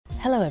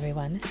Hello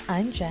everyone,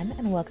 I'm Jen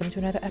and welcome to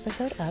another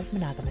episode of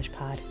Monogamish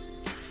Pod.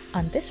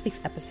 On this week's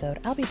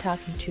episode, I'll be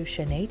talking to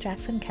Shanae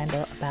Jackson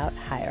Kendall about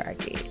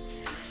hierarchy.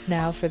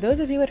 Now, for those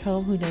of you at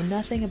home who know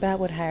nothing about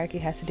what hierarchy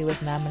has to do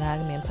with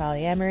non-monogamy and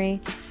polyamory,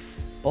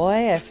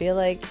 boy, I feel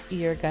like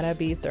you're gonna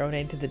be thrown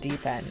into the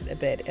deep end a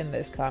bit in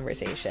this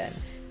conversation.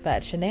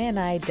 But Shanae and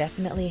I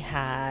definitely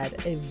had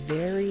a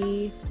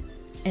very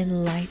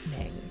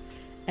enlightening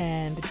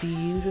and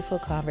beautiful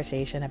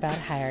conversation about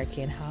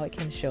hierarchy and how it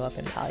can show up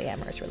in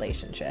polyamorous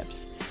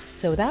relationships.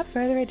 So without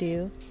further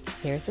ado,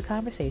 here's the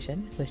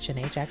conversation with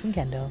Shanae Jackson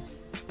Kendall.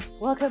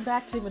 Welcome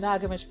back to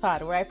Monogamish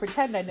Pod, where I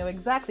pretend I know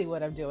exactly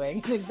what I'm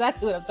doing and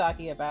exactly what I'm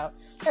talking about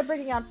by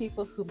bringing on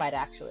people who might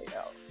actually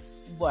know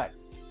what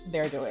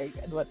they're doing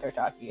and what they're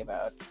talking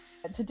about.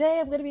 And today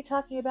I'm going to be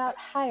talking about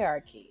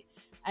hierarchy.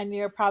 And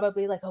you're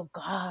probably like, oh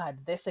God,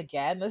 this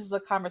again? This is a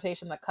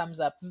conversation that comes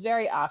up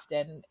very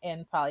often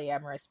in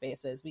polyamorous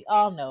spaces. We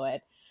all know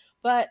it.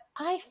 But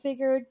I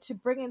figured to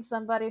bring in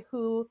somebody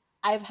who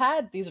I've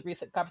had these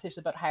recent conversations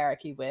about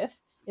hierarchy with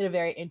in a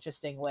very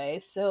interesting way.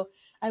 So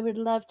I would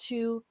love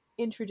to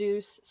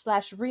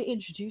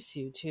introduce/reintroduce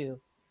you to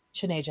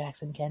Shanae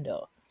Jackson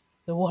Kendall,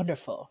 the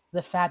wonderful,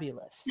 the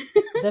fabulous,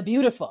 the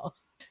beautiful.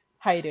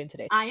 How are you doing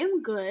today? I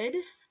am good.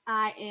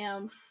 I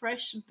am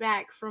fresh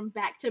back from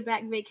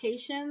back-to-back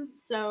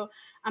vacations, so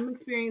I'm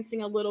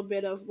experiencing a little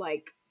bit of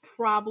like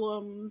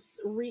problems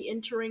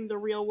re-entering the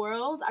real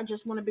world. I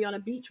just want to be on a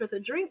beach with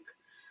a drink,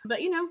 but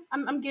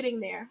I'm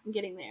getting there. I'm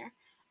getting there.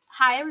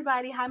 Hi,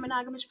 everybody. Hi,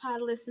 Monogamish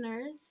Pod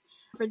listeners.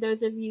 For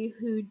those of you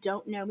who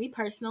don't know me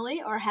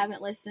personally or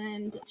haven't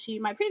listened to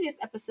my previous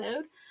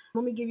episode,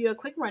 let me give you a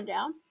quick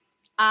rundown.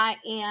 I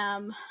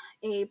am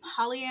a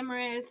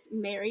polyamorous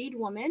married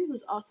woman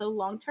who's also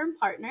long-term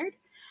partnered.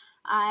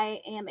 I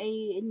am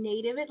a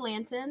native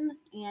Atlantan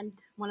and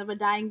one of a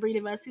dying breed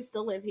of us who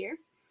still live here.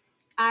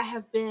 I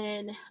have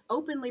been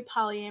openly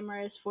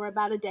polyamorous for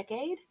about a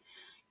decade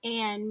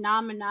and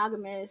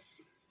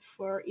non-monogamous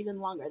for even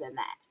longer than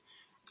that.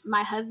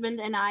 My husband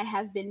and I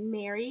have been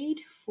married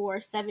for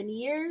 7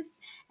 years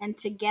and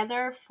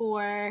together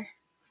for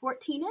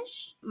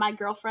 14-ish. My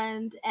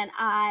girlfriend and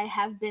I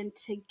have been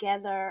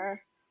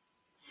together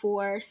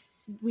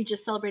we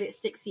just celebrated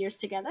 6 years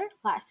together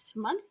last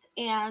month.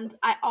 And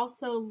I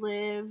also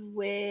live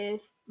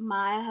with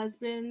my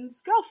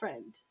husband's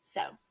girlfriend.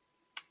 So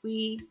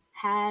we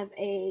have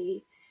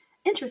a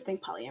interesting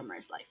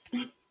polyamorous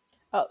life.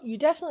 Oh, you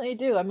definitely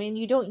do. I mean,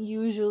 you don't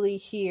usually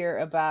hear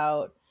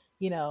about,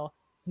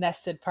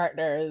 nested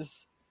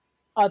partners,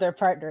 other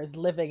partners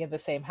living in the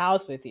same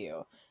house with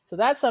you. So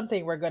that's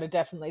something we're going to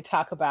definitely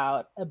talk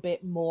about a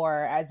bit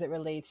more as it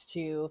relates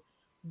to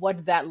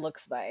what that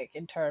looks like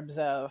in terms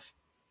of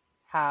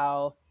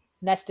how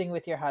nesting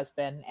with your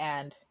husband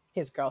and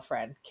his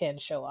girlfriend can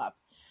show up.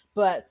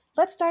 But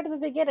let's start at the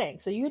beginning.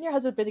 So you and your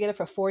husband have been together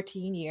for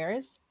 14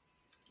 years.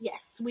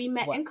 Yes, we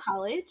met What? in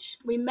college.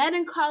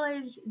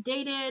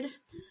 Dated,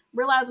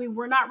 realized we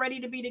were not ready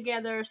to be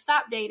together,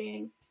 stopped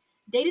dating,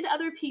 dated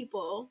other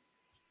people,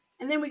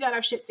 and then we got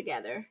our shit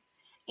together.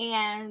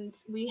 And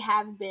we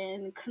have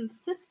been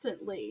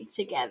consistently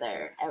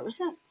together ever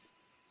since.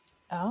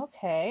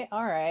 Okay,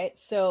 all right.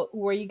 So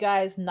were you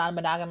guys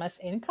non-monogamous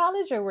in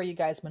college or were you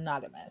guys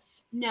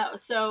monogamous? No,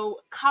 so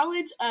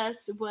college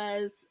us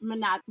was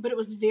monogamous, but it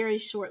was very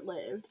short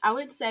lived. I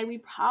would say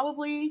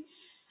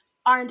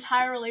our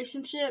entire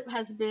relationship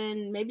has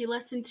been maybe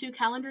less than 2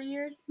 calendar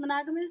years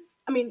monogamous.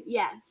 I mean,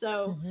 yeah,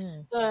 so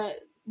Mm-hmm.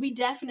 we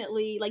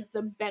definitely, like,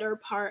 the better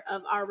part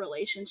of our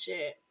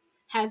relationship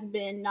has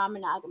been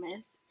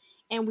non-monogamous,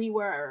 and we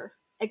were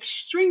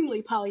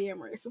extremely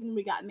polyamorous when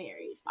we got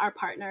married. Our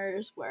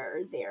partners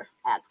were there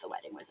at the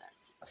wedding with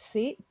us.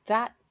 See,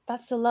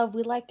 that's the love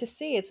we like to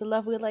see. It's the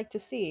love we like to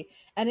see.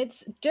 And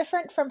it's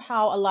different from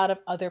how a lot of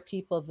other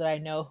people that I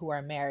know who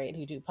are married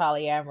who do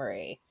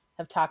polyamory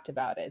have talked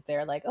about it.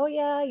 They're like, "Oh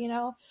yeah,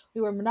 we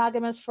were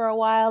monogamous for a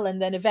while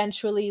and then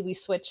eventually we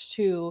switched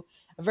to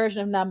a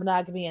version of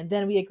non-monogamy and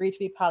then we agreed to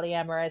be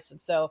polyamorous." And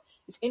so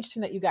it's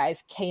interesting that you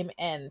guys came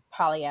in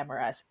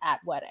polyamorous at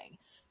wedding.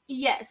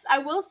 Yes, I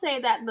will say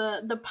that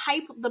the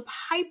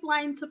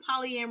pipeline to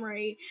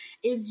polyamory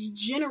is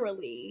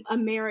generally a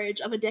marriage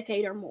of a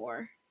decade or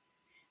more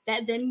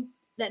that then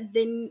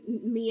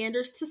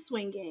meanders to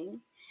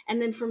swinging,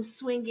 and then from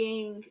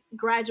swinging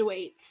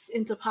graduates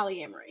into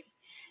polyamory.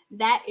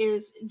 That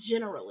is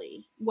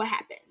generally what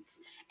happens.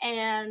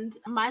 And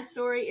my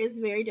story is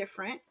very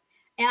different,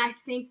 and I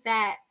think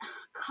that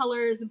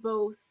colors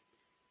both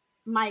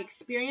my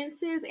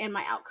experiences and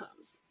my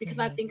outcomes, because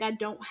I Mm-hmm. think I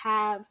don't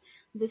have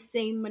the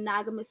same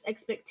monogamous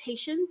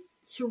expectations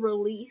to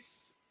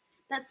release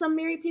that some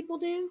married people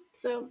do.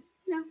 So,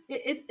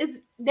 it's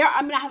there.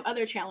 I mean, I have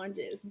other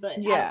challenges, but I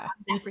don't Yeah. have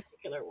that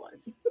particular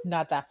one.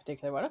 Not that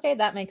particular one. Okay,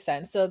 that makes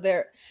sense. So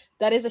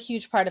that is a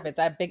huge part of it,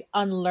 that big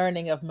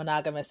unlearning of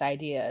monogamous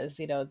ideas,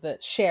 the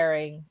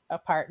sharing a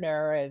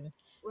partner and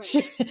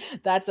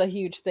Right. that's a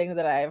huge thing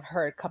that I've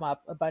heard come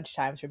up a bunch of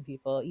times from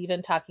people.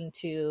 Even talking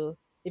to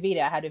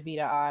Evita, I had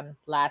Evita on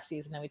last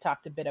season and we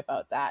talked a bit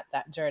about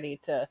that journey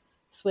to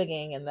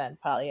swinging, and then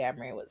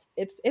polyamory was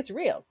it's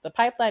real. The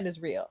pipeline is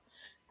real.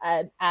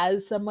 And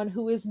as someone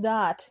who is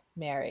not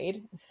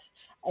married,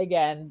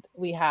 again,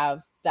 we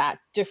have that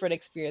different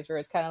experience where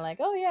it's kind of like,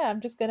 oh yeah,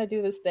 I'm just gonna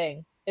do this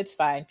thing. It's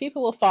fine.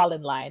 People will fall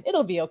in line.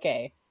 It'll be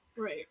okay.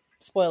 Right.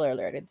 Spoiler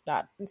alert, it's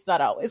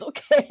not always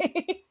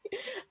okay.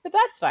 But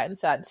that's fine,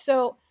 son.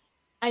 So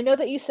I know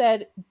that you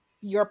said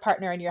your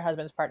partner and your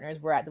husband's partners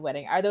were at the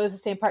wedding. Are those the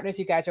same partners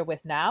you guys are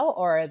with now,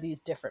 or are these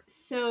different?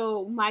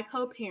 So my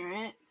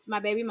co-parent, my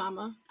baby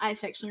mama, I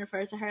affectionately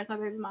refer to her as my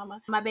baby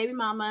mama. My baby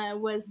mama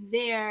was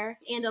there,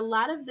 and a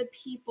lot of the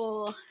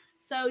people.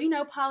 So,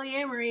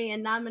 polyamory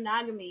and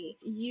non-monogamy,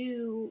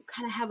 you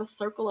kind of have a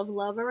circle of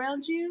love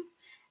around you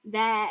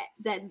that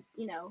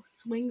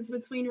swings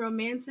between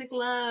romantic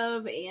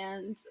love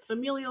and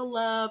familial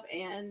love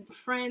and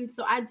friends.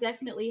 So I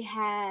definitely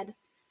had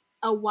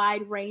a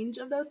wide range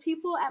of those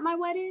people at my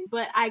wedding,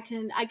 but I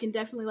can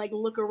definitely like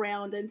look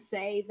around and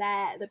say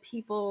that the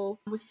people,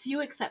 with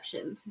few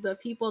exceptions, the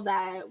people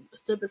that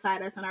stood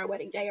beside us on our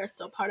wedding day are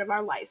still part of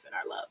our life and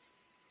our love.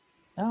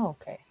 Oh,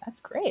 okay. That's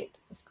great.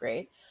 That's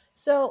great.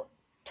 So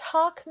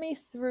talk me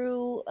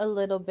through a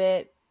little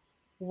bit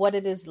what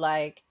it is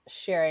like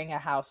sharing a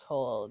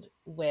household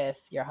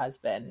with your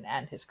husband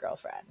and his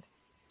girlfriend.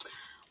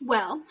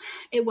 Well,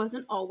 it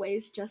wasn't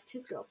always just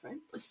his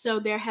girlfriend. So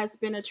there has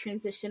been a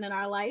transition in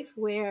our life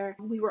where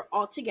we were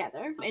all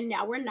together and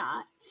now we're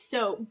not.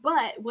 So,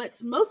 but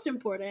what's most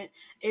important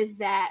is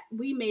that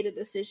we made a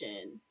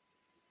decision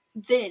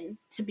then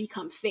to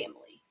become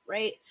family,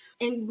 right?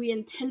 And we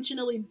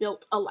intentionally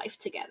built a life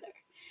together.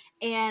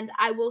 And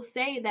I will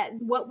say that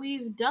what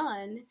we've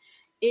done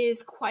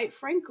is quite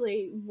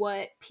frankly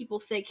what people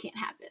say can't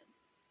happen,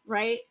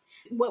 right?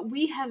 What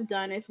we have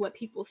done is what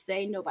people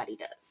say nobody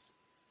does,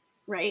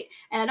 right?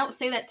 And I don't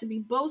say that to be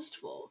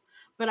boastful,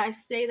 but I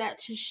say that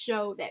to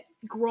show that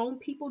grown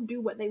people do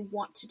what they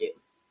want to do,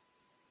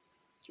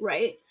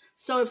 right?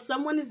 So if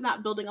someone is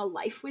not building a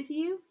life with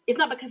you, it's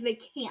not because they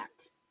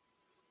can't,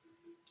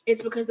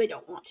 it's because they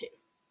don't want to.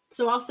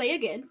 So I'll say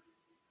again,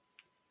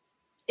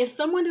 if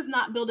someone is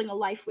not building a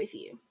life with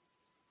you,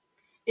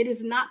 it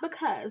is not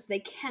because they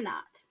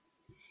cannot.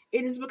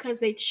 It is because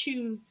they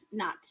choose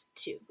not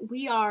to.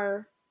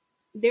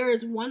 There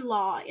is one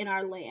law in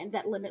our land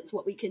that limits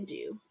what we can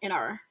do in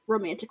our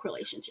romantic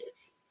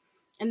relationships.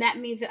 And that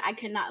means that I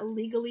cannot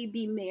legally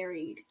be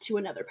married to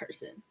another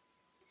person.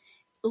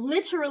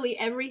 Literally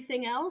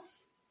everything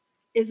else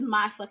is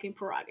my fucking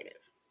prerogative.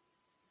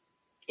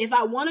 If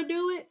I want to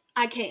do it,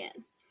 I can.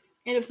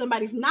 And if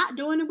somebody's not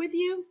doing it with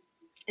you,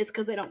 it's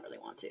because they don't really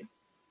want to.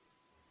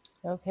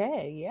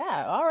 Okay,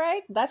 yeah, all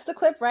right. That's the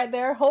clip right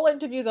there. Whole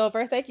interview's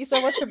over. Thank you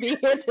so much for being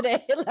here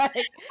today. Like,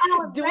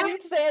 do we need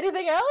to say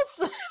anything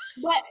else?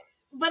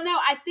 But no,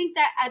 I think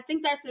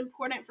that's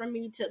important for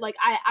me to like.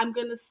 I'm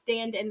gonna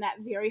stand in that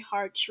very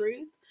hard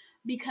truth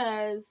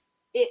because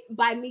it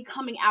by me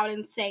coming out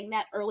and saying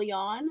that early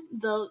on,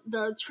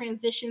 the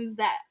transitions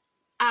that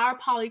our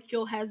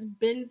polycule has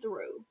been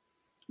through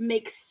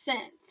makes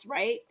sense,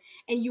 right?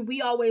 And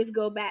we always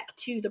go back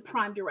to the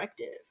prime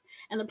directive.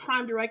 And the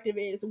prime directive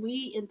is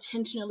we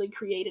intentionally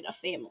created a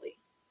family.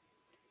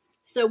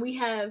 So we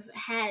have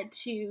had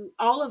to,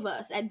 all of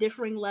us at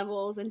differing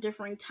levels and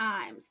differing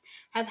times,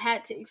 have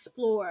had to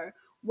explore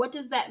what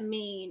does that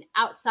mean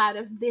outside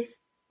of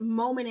this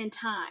moment in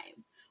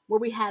time where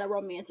we had a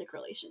romantic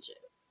relationship,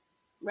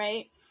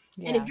 right?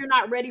 Yeah. And if you're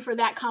not ready for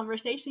that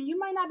conversation, you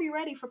might not be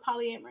ready for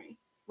polyamory,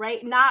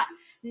 right? Not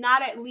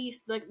at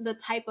least the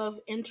type of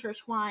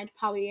intertwined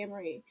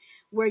polyamory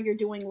where you're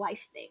doing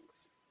life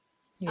things.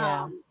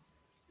 Yeah.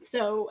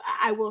 So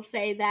I will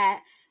say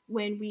that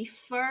when we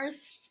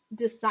first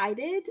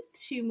decided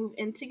to move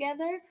in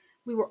together,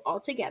 we were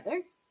all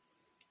together.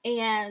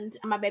 And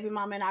my baby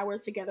mama and I were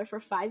together for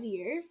 5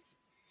 years.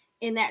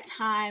 In that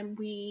time,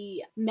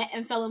 we met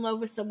and fell in love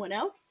with someone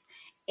else.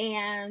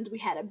 And we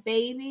had a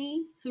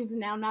baby who's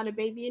now not a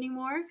baby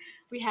anymore.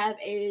 We have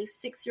a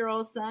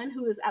 6-year-old son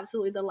who is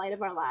absolutely the light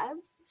of our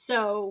lives.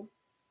 So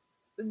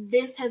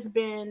this has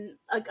been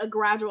a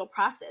gradual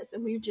process,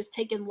 and we've just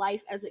taken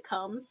life as it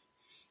comes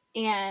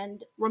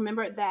and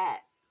remember that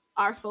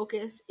our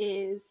focus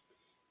is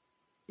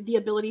the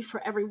ability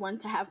for everyone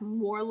to have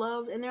more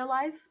love in their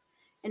life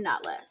and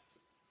not less.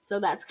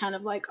 So that's kind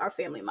of like our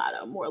family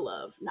motto: more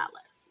love, not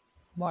less.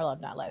 More love,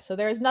 not less. So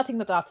there is nothing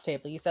that's off the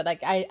table. You said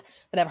like that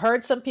I've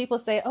heard some people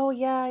say, oh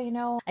yeah,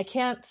 I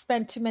can't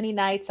spend too many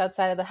nights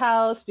outside of the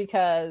house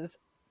because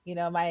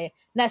my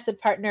nested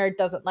partner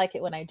doesn't like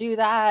it when I do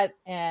that,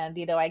 and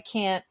I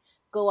can't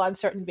go on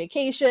certain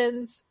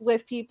vacations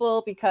with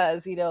people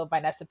because my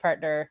nested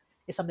partner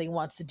is something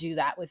wants to do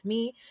that with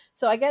me.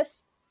 So I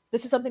guess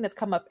this is something that's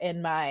come up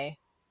in my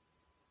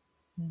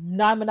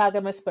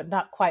non-monogamous but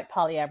not quite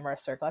polyamorous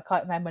circle. I call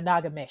it my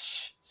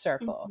monogamish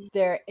circle. Mm-hmm.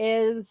 There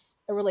is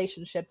a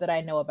relationship that I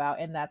know about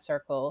in that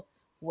circle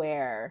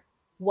where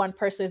one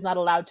person is not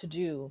allowed to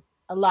do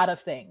a lot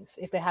of things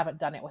if they haven't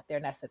done it with their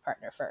nested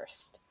partner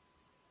first.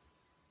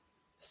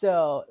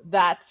 So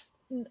that's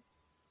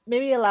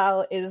maybe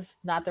allow is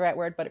not the right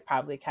word, but it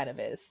probably kind of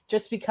is,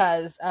 just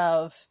because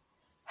of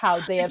how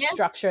they I have guess,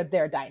 structured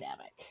their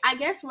dynamic. I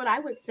guess what I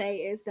would say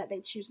is that they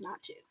choose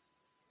not to.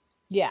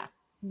 Yeah,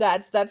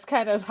 that's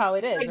kind of how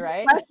it is, Like,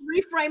 right? let's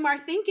reframe our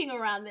thinking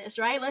around this,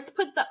 right? Let's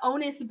put the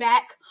onus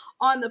back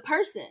on the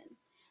person.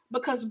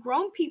 Because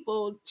grown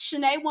people,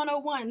 Shanae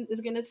 101 is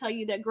going to tell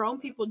you that grown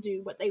people do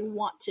what they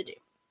want to do,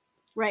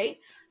 right?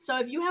 So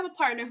if you have a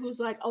partner who's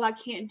like, oh, I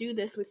can't do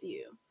this with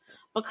you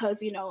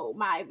because, you know,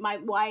 my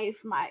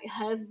wife, my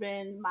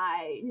husband,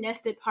 my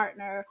nested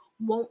partner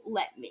won't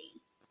let me.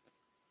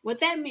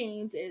 What that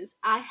means is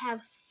I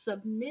have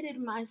submitted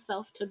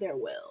myself to their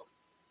will,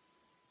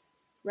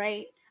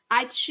 right?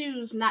 I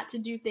choose not to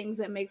do things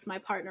that makes my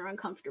partner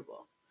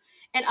uncomfortable.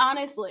 And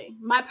honestly,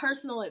 my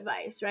personal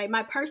advice, right?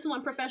 My personal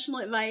and professional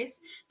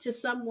advice to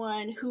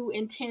someone who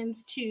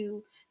intends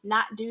to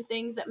not do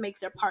things that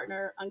make their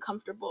partner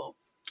uncomfortable,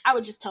 I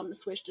would just tell them to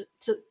switch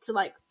to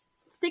like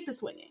stick to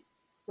swinging,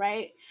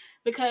 right?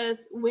 Because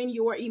when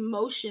your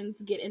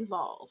emotions get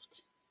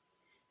involved,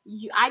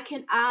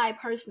 I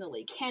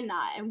personally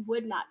cannot and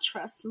would not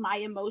trust my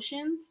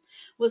emotions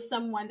with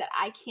someone that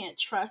I can't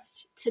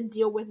trust to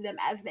deal with them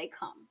as they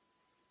come.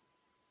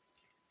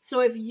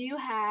 So if you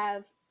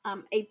have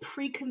a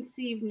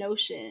preconceived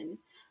notion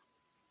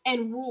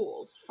and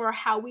rules for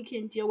how we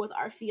can deal with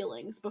our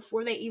feelings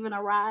before they even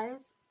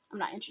arise, I'm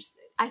not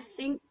interested. I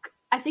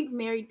think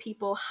married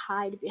people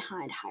hide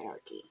behind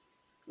hierarchy,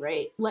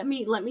 right? Let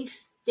me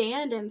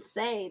stand and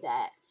say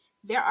that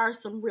there are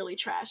some really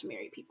trash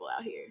married people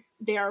out here.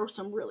 There are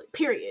some really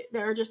period.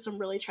 There are just some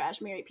really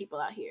trash married people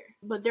out here.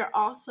 But there are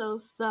also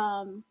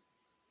some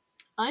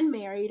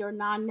unmarried or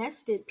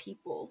non-nested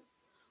people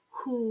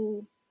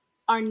who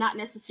are not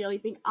necessarily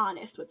being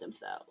honest with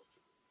themselves.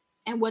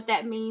 And what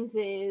that means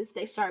is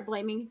they start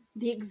blaming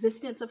the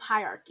existence of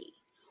hierarchy,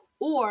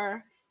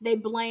 or they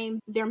blame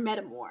their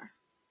metamor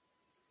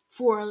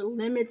for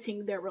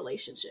limiting their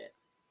relationship.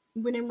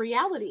 When in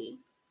reality,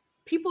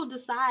 people do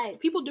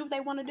what they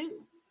want to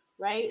do,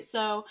 right?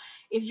 So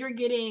if you're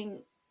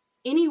getting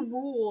any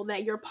rule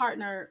that your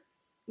partner,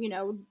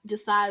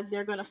 decides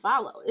they're going to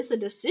follow, it's a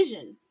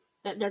decision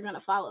that they're going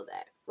to follow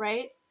that,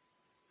 right?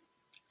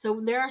 So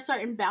there are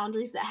certain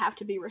boundaries that have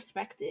to be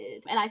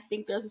respected. And I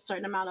think there's a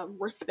certain amount of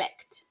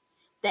respect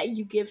that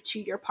you give to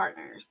your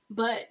partners.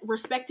 But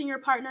respecting your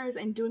partners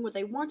and doing what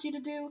they want you to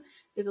do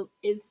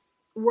is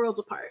worlds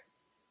apart.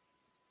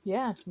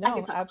 Yeah, I can no,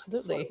 talk about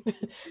absolutely. this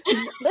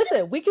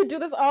Listen, we could do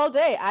this all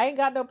day. I ain't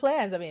got no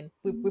plans. I mean,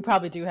 we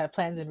probably do have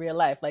plans in real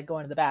life, like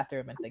going to the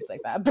bathroom and things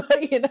like that.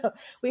 But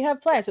we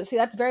have plans. But see,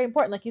 that's very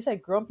important. Like you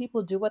said, grown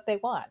people do what they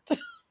want.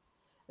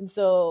 And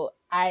so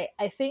I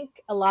think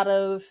a lot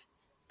of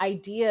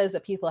ideas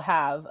that people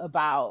have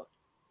about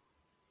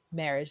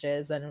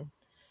marriages and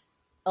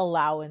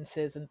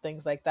allowances and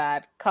things like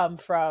that come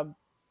from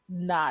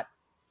not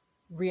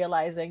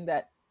realizing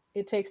that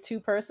it takes two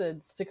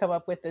persons to come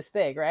up with this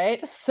thing,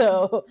 right?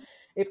 So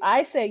if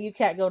I say you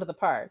can't go to the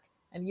park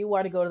and you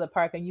want to go to the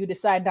park and you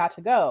decide not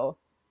to go,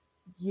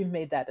 you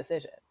made that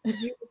decision.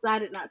 You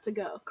decided not to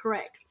go,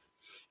 correct.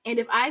 And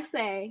if I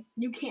say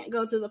you can't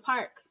go to the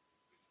park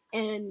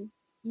and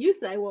you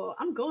say, well,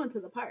 I'm going to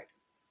the park,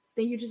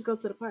 then you just go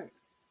to the park.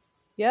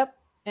 Yep.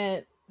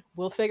 And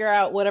we'll figure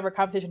out whatever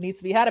conversation needs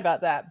to be had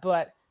about that.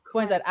 But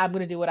point is Correct. that I'm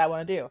going to do what I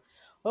want to do.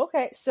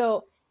 Okay.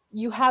 So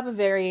you have a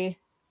very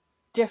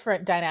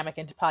different dynamic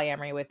into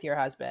polyamory with your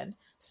husband.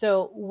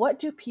 So what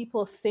do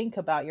people think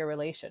about your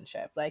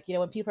relationship? Like,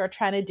 when people are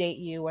trying to date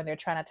you, when they're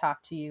trying to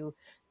talk to you,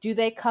 do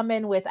they come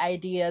in with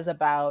ideas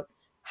about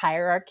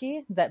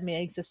hierarchy that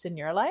may exist in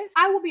your life?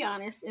 I will be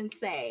honest and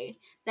say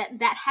that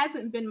that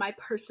hasn't been my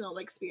personal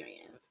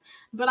experience,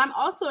 but I'm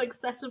also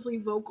excessively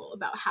vocal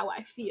about how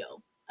I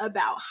feel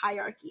about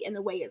hierarchy and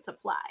the way it's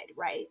applied,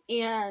 right?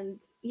 And,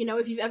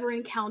 if you've ever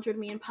encountered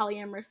me in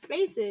polyamorous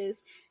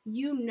spaces,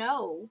 you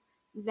know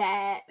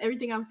that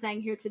everything I'm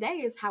saying here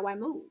today is how I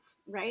move,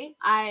 right?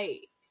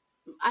 I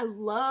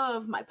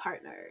love my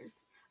partners.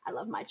 I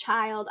love my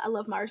child. I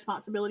love my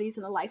responsibilities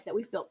and the life that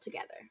we've built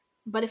together.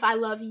 But if I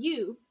love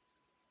you,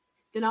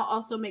 then I'll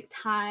also make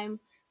time,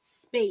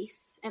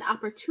 space, and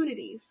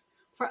opportunities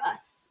for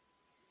us.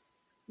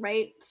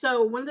 Right?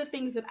 So, one of the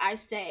things that I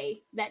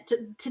say that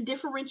to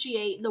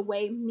differentiate the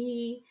way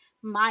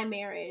my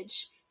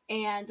marriage,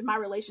 and my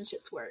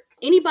relationships work,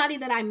 anybody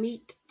that I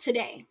meet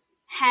today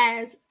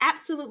has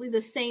absolutely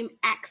the same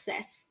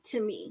access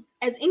to me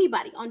as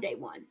anybody on day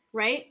one,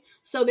 right?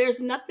 So,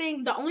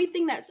 the only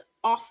thing that's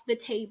off the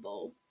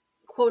table,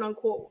 quote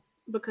unquote,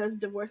 because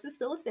divorce is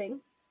still a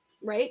thing,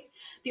 right?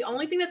 The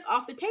only thing that's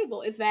off the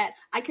table is that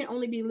I can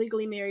only be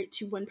legally married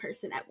to one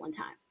person at one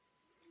time.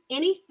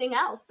 Anything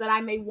else that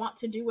I may want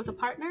to do with a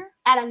partner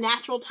at a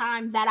natural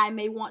time that I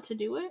may want to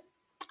do it,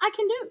 I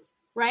can do,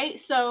 right?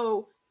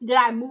 So, did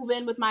I move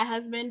in with my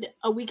husband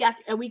a week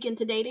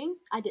into dating?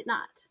 I did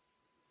not.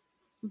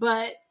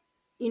 But,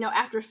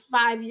 after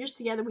 5 years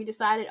together, we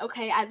decided,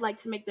 okay, I'd like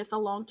to make this a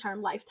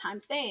long-term lifetime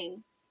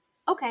thing.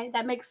 Okay,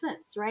 that makes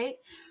sense, right?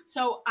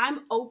 So,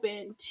 I'm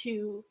open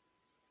to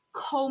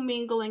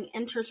commingling,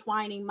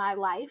 intertwining my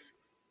life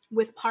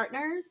with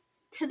partners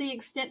to the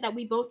extent that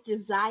we both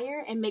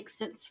desire and make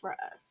sense for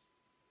us,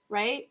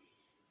 right?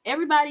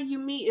 Everybody you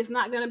meet is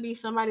not going to be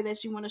somebody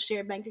that you want to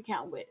share a bank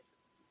account with.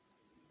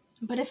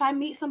 But if I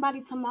meet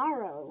somebody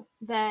tomorrow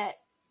that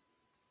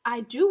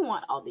I do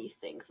want all these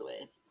things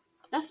with,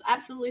 that's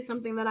absolutely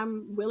something that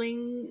I'm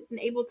willing and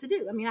able to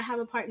do. I mean, I have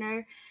a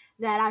partner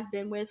that I've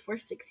been with for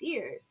 6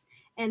 years,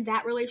 and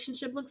that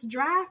relationship looks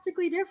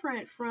drastically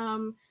different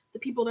from the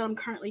people that I'm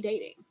currently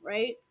dating,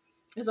 right?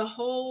 There's a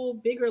whole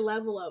bigger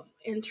level of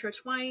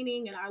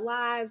intertwining in our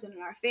lives and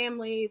in our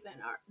families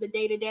and the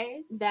day to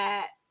day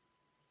that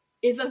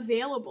is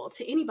available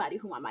to anybody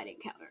who I might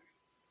encounter.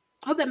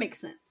 I hope that makes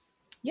sense.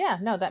 Yeah,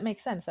 no, that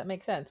makes sense. That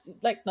makes sense.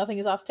 Like, nothing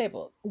is off the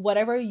table.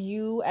 Whatever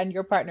you and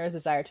your partners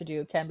desire to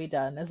do can be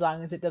done as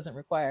long as it doesn't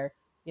require,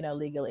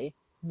 legally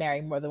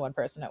marrying more than one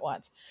person at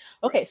once.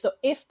 Okay, right. So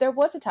if there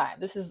was a time,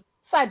 this is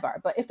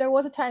sidebar, but if there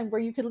was a time where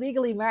you could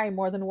legally marry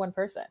more than one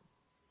person,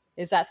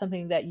 is that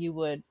something that you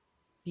would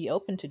be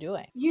open to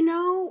doing?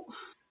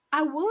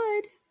 I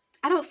would.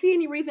 I don't see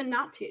any reason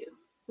not to,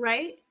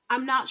 right?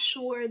 I'm not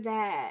sure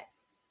that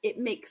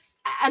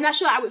I'm not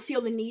sure I would feel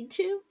the need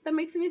to, if that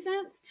makes any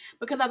sense,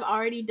 because I've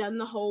already done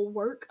the whole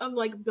work of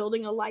like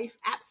building a life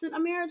absent a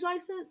marriage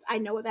license. I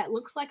know what that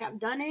looks like. I've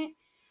done it.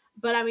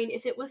 But I mean,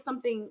 if it was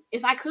something,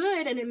 if I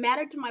could and it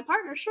mattered to my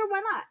partner, sure, why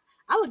not?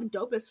 I look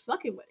dope as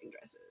fucking wedding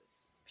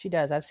dresses. She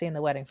does. I've seen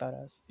the wedding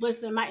photos.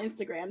 Listen, my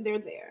Instagram, they're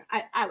there.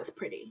 I was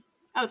pretty.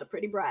 I was a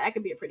pretty bride. I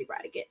could be a pretty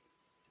bride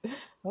again.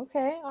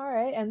 Okay. All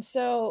right. And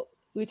so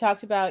we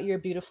talked about your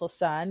beautiful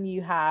son.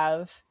 You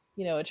have,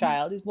 a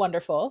child. He's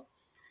wonderful.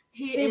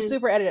 He seems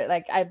super edited.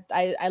 Like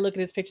I look at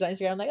his pictures on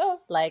Instagram. I'm like,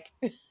 oh, like,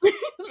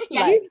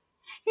 yeah, like.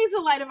 He's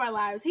the light of our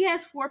lives. He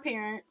has 4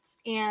 parents,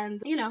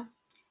 and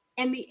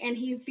and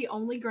he's the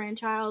only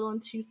grandchild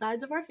on 2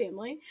 sides of our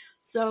family.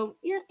 So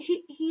yeah,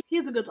 he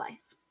has a good life.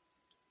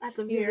 That's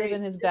he's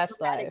living his best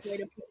life.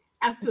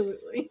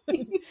 Absolutely.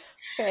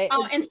 Okay.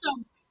 And so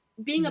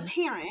being a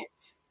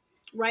parent,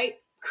 right,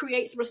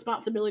 creates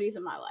responsibilities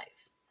in my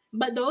life,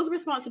 but those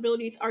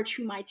responsibilities are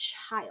to my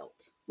child.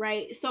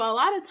 Right. So a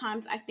lot of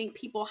times I think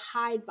people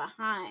hide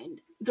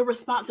behind the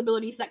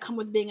responsibilities that come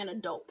with being an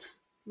adult,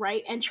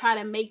 right? And try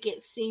to make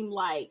it seem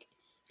like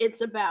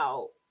it's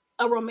about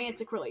a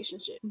romantic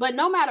relationship. But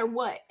no matter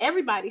what,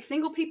 everybody,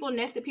 single people,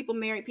 nested people,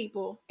 married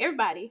people,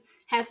 everybody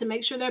has to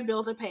make sure their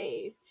bills are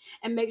paid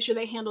and make sure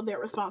they handle their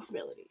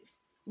responsibilities,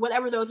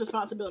 whatever those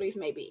responsibilities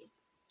may be,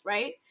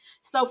 right?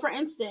 So for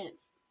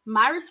instance,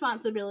 my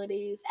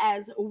responsibilities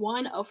as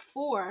one of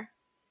 4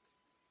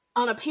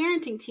 on a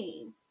parenting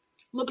team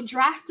look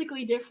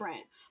drastically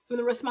different from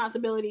the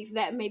responsibilities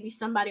that maybe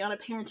somebody on a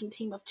parenting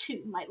team of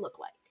 2 might look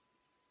like.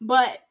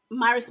 But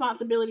my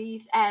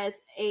responsibilities as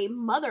a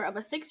mother of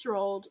a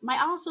 6-year-old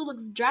might also look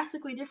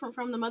drastically different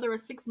from the mother of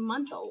a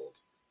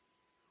 6-month-old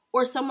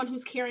or someone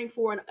who's caring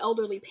for an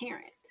elderly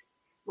parent,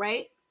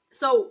 right?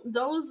 So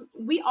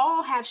we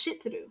all have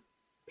shit to do,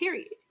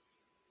 period.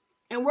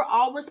 And we're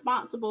all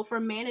responsible for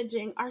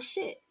managing our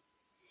shit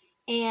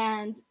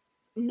and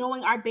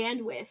knowing our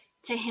bandwidth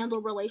to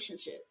handle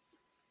relationships.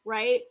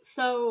 Right?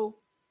 So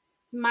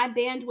my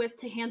bandwidth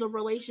to handle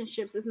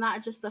relationships is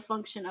not just the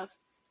function of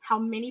how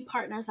many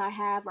partners I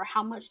have or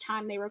how much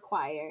time they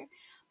require,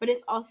 but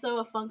it's also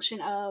a function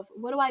of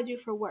what do I do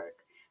for work?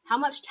 How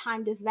much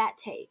time does that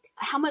take?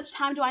 How much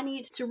time do I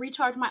need to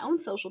recharge my own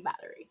social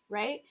battery,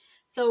 right?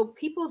 So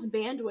people's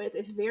bandwidth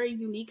is very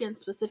unique and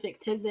specific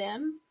to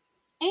them,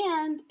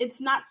 and it's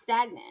not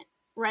stagnant,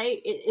 right?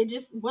 It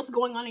just, what's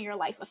going on in your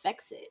life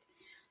affects it.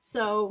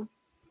 So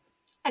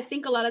I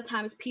think a lot of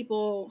times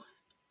people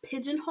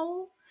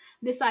pigeonhole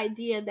this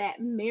idea that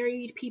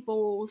married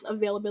people's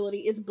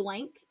availability is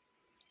blank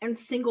and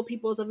single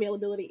people's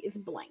availability is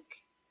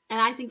blank. And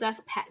I think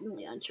that's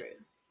patently untrue.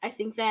 I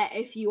think that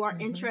if you are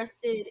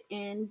interested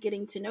in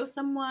getting to know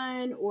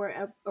someone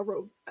or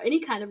any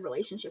kind of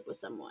relationship with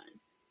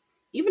someone,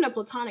 even a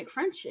platonic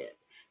friendship,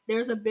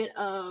 there's a bit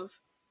of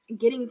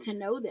getting to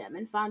know them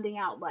and finding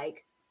out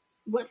like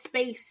what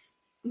space,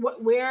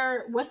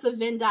 what's the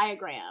Venn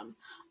diagram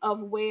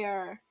of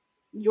where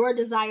your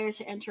desire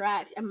to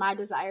interact and my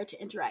desire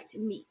to interact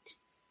meet,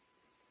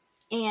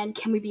 and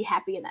can we be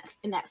happy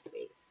in that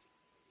space?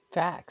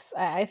 Facts.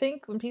 I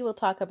think when people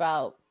talk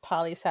about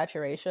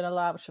polysaturation a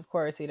lot, which of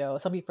course,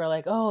 some people are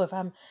like, oh, if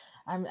I'm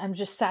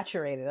just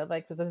saturated. I'm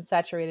like, doesn't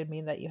saturated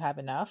mean that you have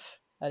enough?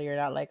 That you're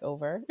not like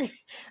over?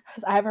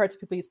 I've heard some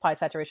people use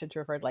polysaturation to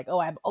refer to like, oh,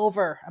 I'm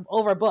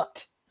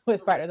overbooked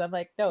with partners. I'm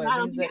like, no,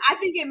 I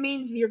think it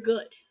means you're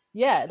good.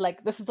 Yeah,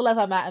 like this is the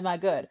level I'm at. Am I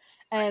good?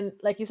 And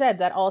like you said,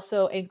 that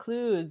also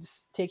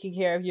includes taking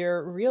care of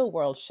your real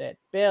world shit,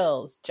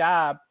 bills,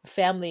 job,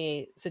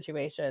 family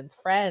situations,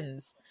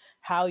 friends,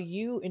 how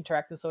you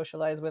interact and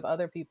socialize with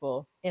other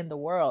people in the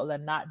world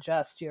and not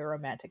just your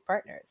romantic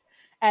partners.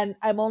 And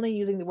I'm only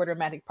using the word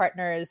romantic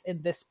partners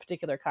in this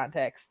particular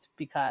context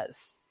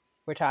because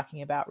we're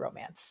talking about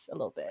romance a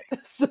little bit.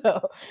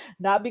 So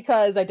not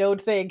because I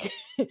don't think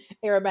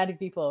aromantic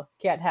people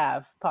can't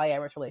have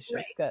polyamorous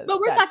relationships. Right. But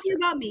we're talking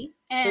about me.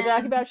 And we're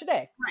talking about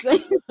today.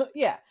 Right. So,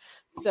 yeah.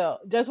 So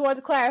just wanted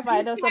to clarify.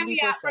 I know some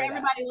people For say that.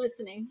 everybody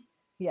listening.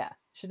 Yeah.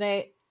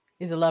 Shanae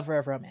is a lover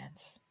of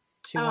romance.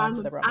 She wants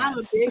the I'm a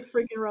romance. big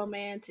freaking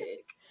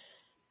romantic.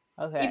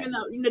 Okay. Even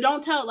though,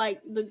 don't tell,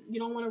 like, you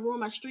don't want to ruin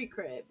my street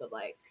cred, but,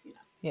 like,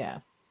 yeah.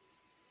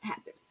 It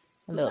happens.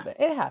 A little bit.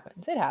 It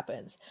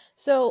happens.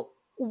 So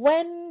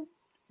when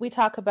we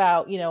talk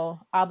about,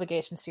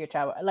 obligations to your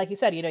child, like you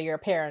said, you're a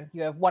parent,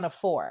 you have one of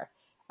four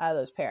out of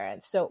those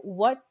parents. So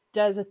what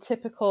does a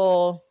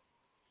typical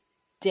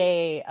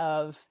day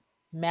of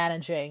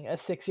managing a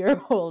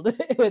 6-year-old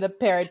with a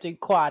parenting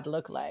quad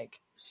look like?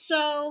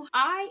 So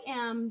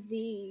I'm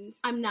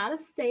not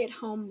a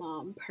stay-at-home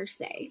mom per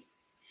se,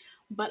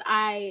 but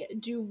I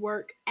do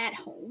work at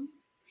home,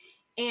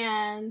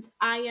 and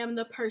I am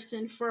the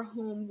person for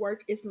whom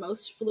work is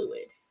most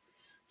fluid.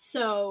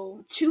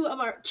 So two of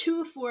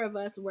four of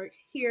us work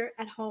here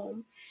at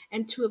home,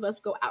 and two of us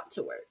go out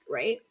to work,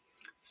 right?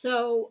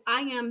 So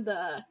I am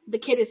the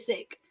kid is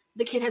sick,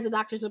 the kid has a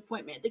doctor's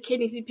appointment, the kid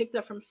needs to be picked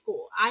up from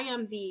school. I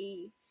am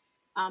the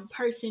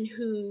person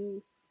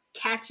who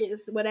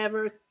catches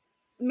whatever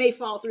may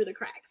fall through the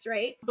cracks,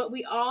 right? But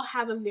we all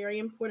have a very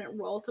important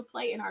role to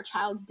play in our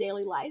child's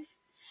daily life.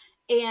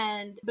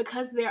 And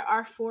because there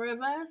are four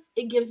of us,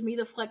 it gives me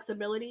the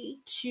flexibility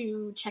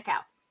to check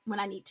out when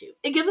I need to.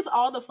 It gives us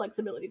all the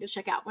flexibility to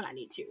check out when I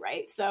need to,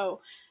 right? So,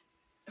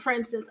 for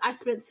instance, I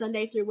spent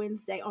Sunday through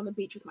Wednesday on the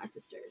beach with my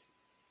sisters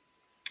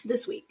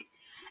this week.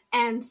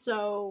 And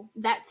so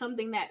that's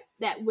something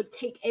that would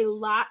take a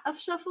lot of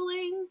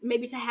shuffling,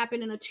 maybe to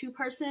happen in a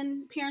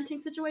 2-person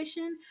parenting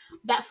situation.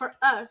 That for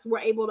us,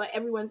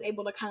 everyone's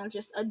able to kind of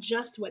just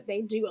adjust what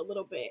they do a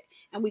little bit,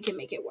 and we can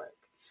make it work.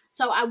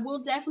 So I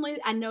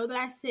know that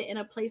I sit in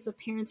a place of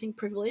parenting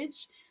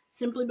privilege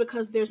simply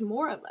because there's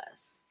more of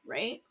us,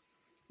 right?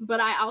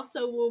 But I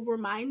also will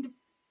remind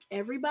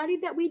everybody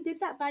that we did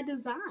that by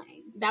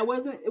design.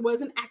 It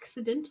wasn't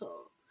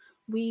accidental.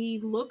 We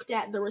looked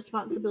at the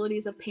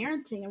responsibilities of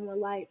parenting and we're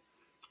like,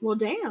 well,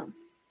 damn,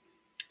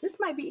 this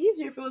might be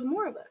easier if it was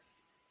more of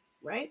us,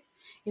 right?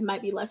 It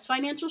might be less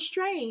financial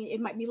strain.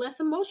 It might be less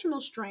emotional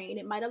strain.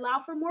 It might allow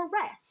for more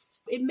rest.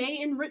 It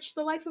may enrich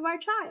the life of our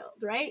child,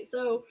 right?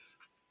 So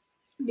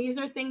these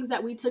are things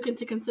that we took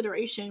into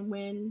consideration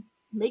when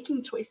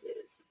making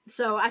choices.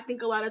 So I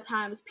think a lot of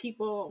times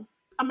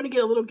I'm going to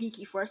get a little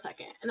geeky for a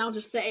second, and I'll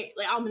just say,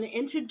 like, I'm going to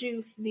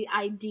introduce the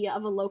idea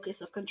of a locus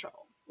of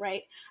control,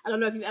 right? I don't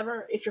know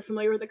if you're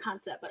familiar with the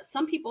concept, but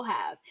some people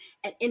have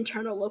an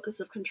internal locus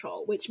of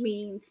control, which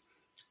means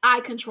I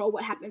control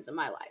what happens in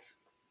my life.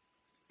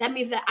 That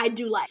means that I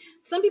do life.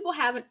 Some people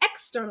have an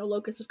external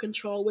locus of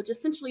control, which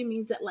essentially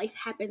means that life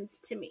happens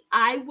to me.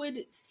 I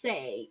would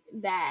say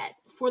that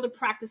for the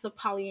practice of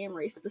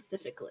polyamory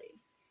specifically,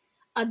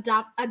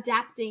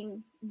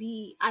 adapting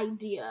the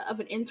idea of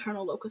an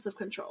internal locus of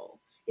control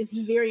is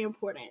very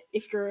important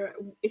if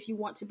you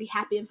want to be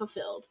happy and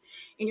fulfilled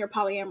in your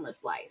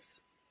polyamorous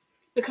life,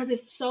 because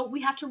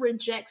we have to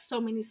reject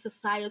so many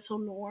societal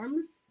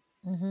norms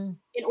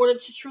in order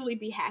to truly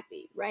be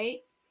happy, right?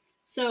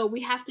 So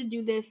we have to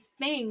do this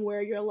thing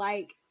where you're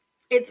like,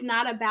 it's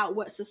not about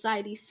what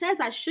society says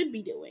I should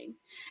be doing.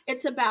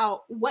 It's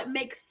about what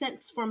makes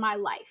sense for my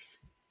life,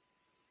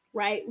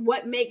 right?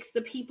 What makes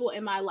the people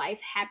in my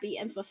life happy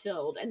and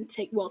fulfilled and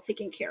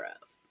taken care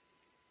of,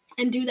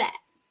 and do that.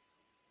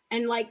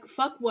 And like,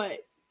 fuck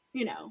what,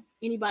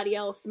 anybody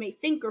else may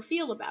think or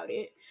feel about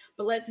it,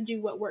 but let's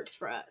do what works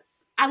for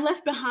us. I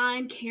left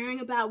behind caring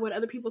about what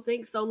other people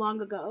think so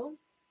long ago.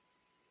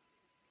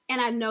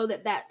 And I know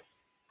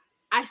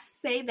I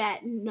say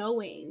that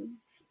knowing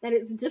that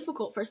it's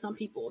difficult for some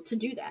people to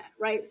do that,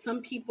 right?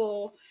 Some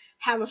people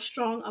have a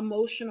strong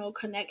emotional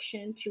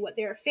connection to what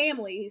their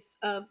families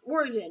of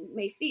origin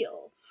may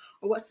feel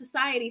or what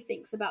society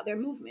thinks about their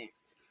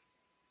movements.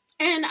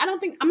 And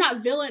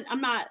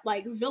I'm not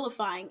like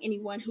vilifying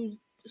anyone who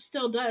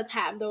still does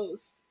have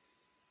those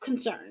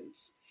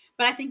concerns.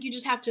 But I think you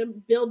just have to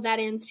build that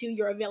into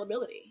your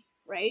availability,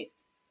 right?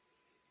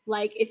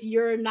 Like, if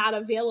you're not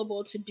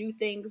available to do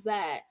things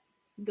that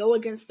go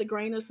against the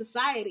grain of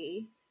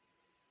society,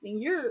 then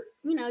you're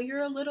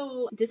a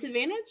little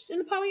disadvantaged in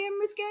the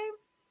polyamorous game.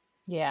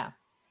 Yeah,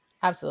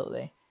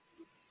 absolutely.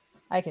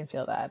 I can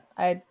feel that.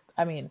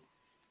 I mean,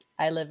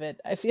 I live it.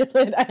 I feel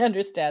it. I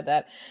understand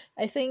that.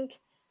 I think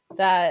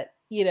that,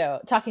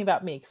 talking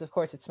about me, because of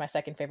course it's my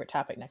second favorite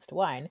topic next to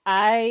wine,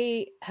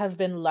 I have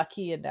been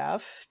lucky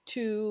enough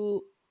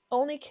to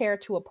only care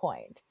to a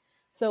point.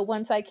 So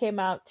once I came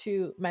out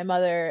to my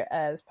mother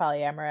as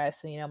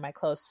polyamorous and, my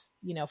close,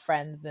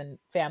 friends and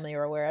family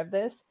are aware of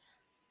this,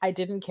 I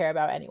didn't care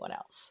about anyone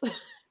else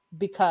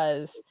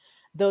because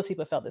those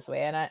people felt this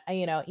way. And I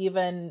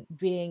even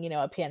being,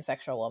 a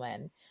pansexual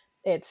woman,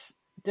 it's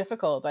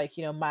difficult. Like,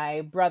 my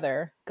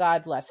brother,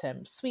 God bless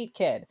him, sweet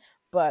kid,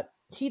 but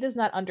he does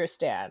not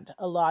understand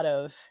a lot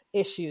of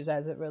issues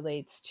as it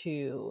relates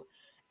to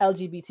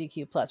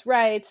LGBTQ plus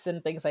rights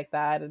and things like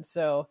that. And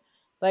so,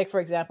 like, for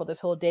example, this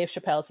whole Dave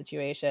Chappelle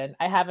situation,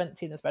 I haven't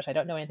seen the special. I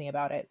don't know anything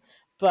about it,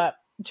 but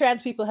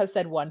trans people have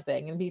said one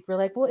thing and people are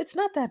like, well, it's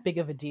not that big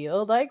of a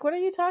deal. Like, what are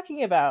you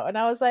talking about? And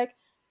I was like,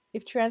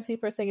 if trans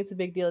people are saying it's a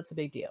big deal, it's a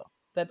big deal.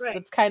 Right.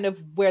 That's kind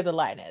of where the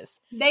line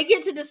is. They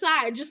get to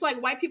decide, just like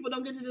white people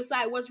don't get to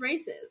decide what's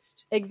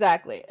racist.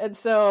 Exactly. And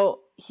so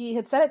he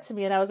had said it to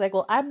me, and I was like,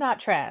 well, I'm not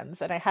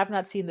trans, and I have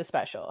not seen the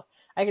special.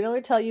 I can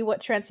only tell you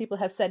what trans people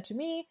have said to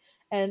me,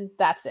 and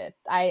that's it.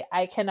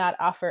 I cannot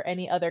offer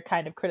any other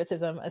kind of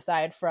criticism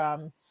aside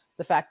from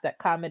the fact that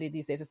comedy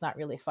these days is not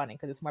really funny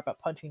because it's more about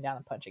punching down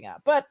and punching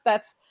out. But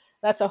that's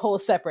a whole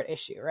separate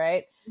issue,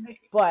 right? Right.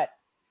 But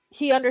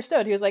he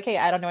understood. He was like, hey,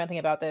 I don't know anything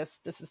about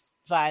this. This is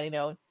fine, you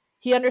know.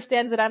 He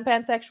understands that I'm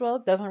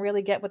pansexual, doesn't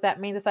really get what that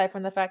means aside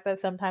from the fact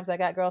that sometimes I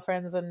got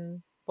girlfriends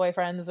and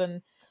boyfriends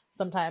and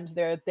sometimes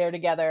they're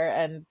together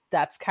and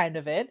that's kind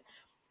of it.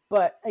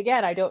 But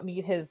again, I don't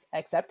need his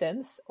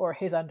acceptance or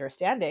his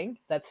understanding.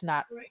 That's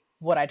not Right.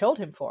 what I told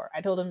him for.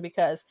 I told him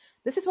because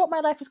this is what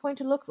my life is going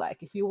to look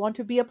like. If you want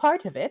to be a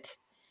part of it,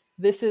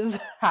 this is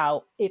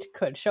how it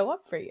could show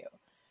up for you.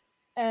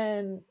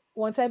 And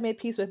once I made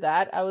peace with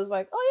that, I was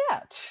like, oh yeah,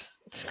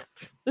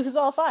 this is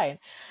all fine.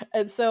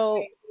 And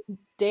so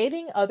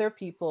dating other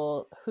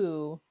people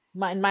who,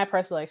 in my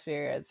personal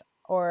experience,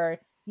 or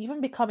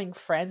even becoming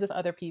friends with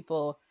other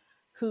people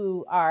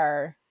who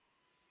are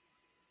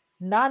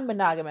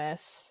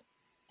non-monogamous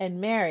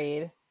and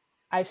married,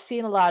 I've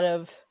seen a lot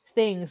of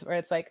things where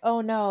it's like,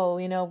 oh no,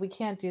 you know, we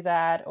can't do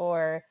that,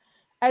 or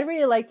I'd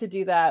really like to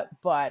do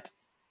that, but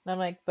and I'm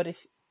like, but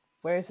if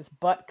where is this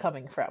but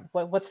coming from?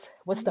 What's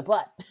the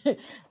but?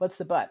 What's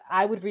the but?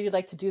 I would really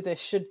like to do this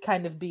should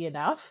kind of be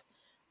enough.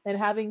 And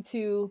having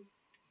to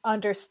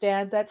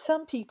understand that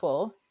some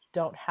people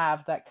don't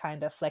have that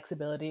kind of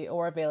flexibility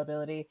or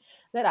availability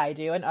that I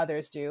do and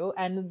others do,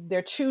 and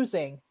they're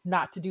choosing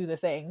not to do the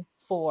thing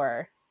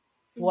for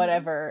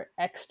whatever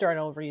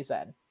external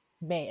reason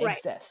may Right.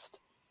 exist.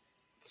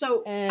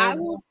 So And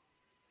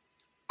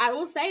I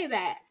will say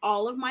that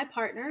all of my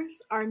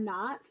partners are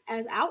not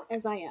as out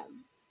as I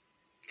am.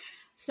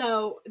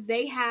 So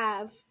they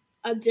have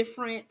a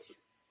different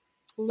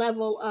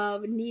level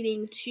of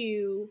needing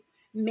to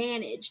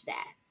manage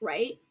that,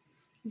 right?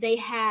 They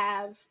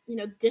have, you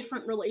know,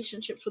 different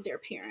relationships with their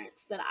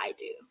parents than I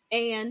do.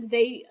 And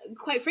they,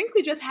 quite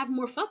frankly, just have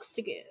more fucks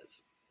to give.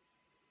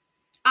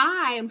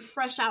 I am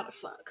fresh out of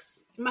fucks.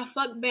 My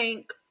fuck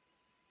bank,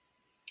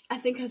 I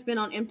think, has been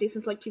on empty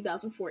since like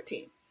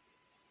 2014.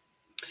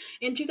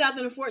 In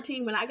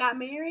 2014, when I got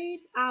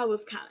married, I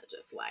was kind of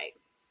just like,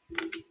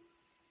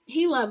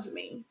 he loves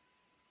me.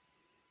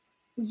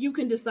 You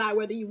can decide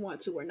whether you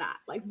want to or not.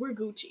 Like, we're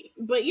Gucci.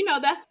 But you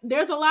know,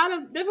 there's a lot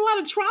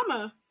of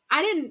trauma.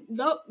 I didn't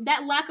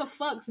that lack of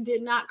fucks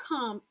did not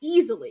come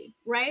easily,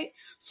 right?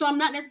 So I'm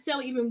not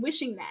necessarily even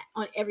wishing that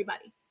on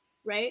everybody,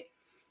 right?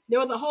 There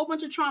was a whole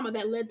bunch of trauma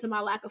that led to my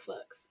lack of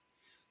fucks.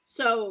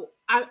 So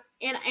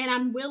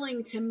I'm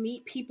willing to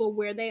meet people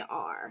where they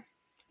are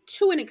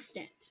to an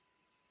extent.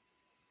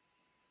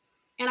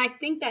 And I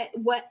think that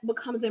what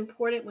becomes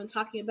important when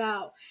talking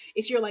about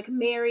if you're like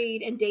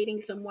married and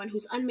dating someone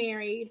who's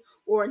unmarried,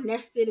 or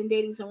nested and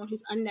dating someone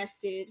who's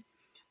unnested,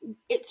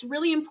 it's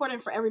really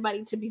important for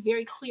everybody to be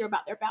very clear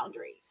about their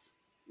boundaries,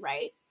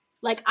 right?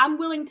 Like, I'm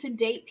willing to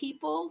date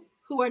people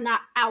who are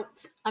not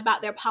out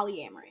about their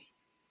polyamory,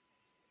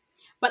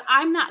 but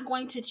I'm not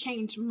going to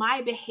change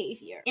my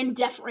behavior in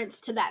deference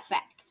to that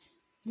fact.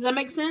 Does that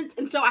make sense?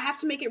 And so I have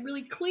to make it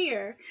really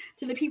clear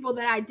to the people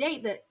that I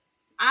date that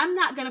I'm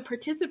not going to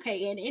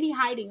participate in any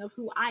hiding of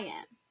who I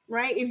am,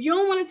 right? If you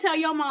don't want to tell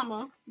your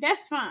mama,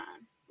 that's fine.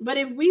 But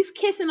if we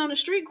kissing on the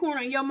street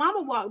corner and your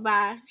mama walked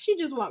by, she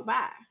just walked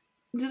by.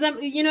 Does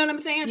that, you know what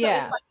I'm saying?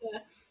 yeah. So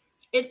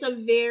it's a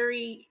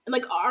very,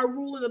 like, our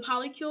rule of the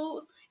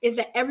polycule is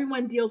that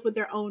everyone deals with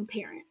their own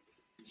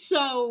parents.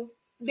 So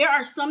there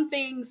are some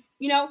things,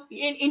 you know,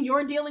 in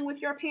your dealing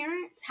with your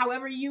parents,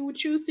 however you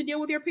choose to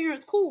deal with your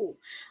parents, cool.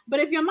 But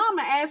if your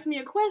mama asks me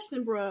a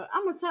question, bruh,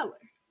 I'm gonna tell her.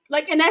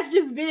 Like, and that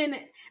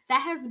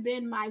has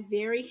been my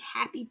very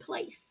happy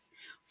place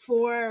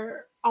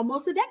for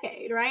almost a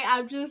decade, right?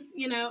 I've just,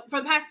 you know,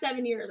 for the past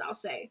 7 years, I'll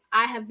say,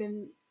 I have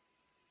been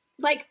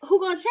like,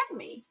 who gonna check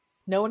me?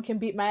 No one can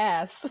beat my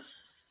ass.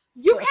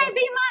 You can't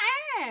beat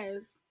my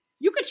ass.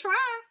 You could try,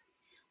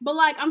 but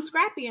like, I'm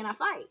scrappy and I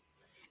fight.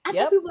 I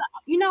tell people,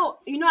 you know,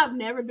 I've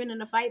never been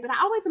in a fight, but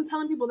I always am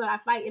telling people that I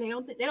fight, and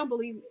they don't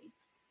believe me.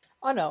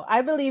 Oh no,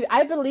 I believe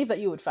that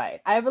you would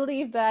fight. I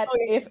believe that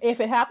if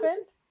it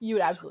happened, you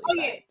would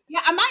absolutely fight.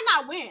 Yeah. I might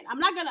not win. I'm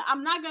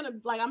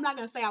not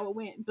gonna say I would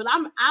win, but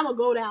I'm gonna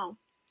go down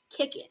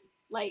kicking.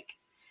 Like,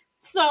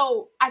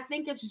 so I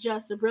think it's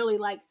just really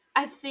like,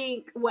 I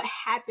think what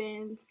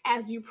happens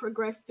as you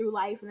progress through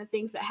life and the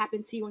things that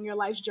happen to you on your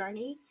life's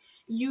journey,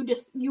 you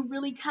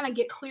really kind of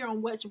get clear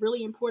on what's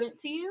really important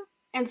to you.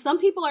 And some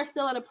people are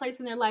still at a place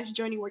in their life's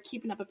journey where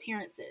keeping up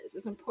appearances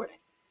is important,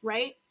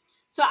 right?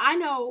 So I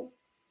know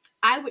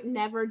I would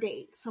never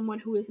date someone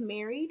who is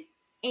married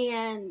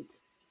and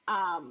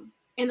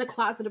in the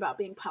closet about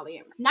being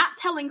polyamorous. Not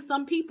telling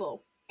some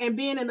people and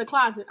being in the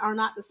closet are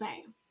not the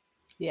same.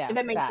 Yeah, if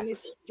that makes any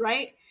sense,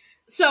 right?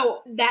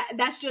 So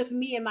that's just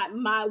me and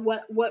my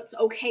what's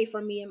okay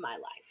for me in my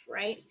life,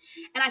 right?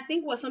 And I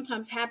think what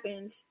sometimes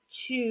happens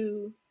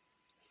to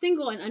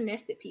single and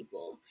unnested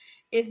people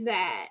is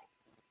that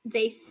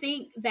they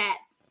think that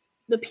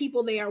the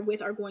people they are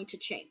with are going to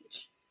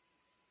change.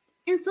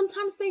 And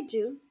sometimes they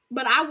do,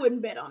 but I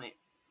wouldn't bet on it.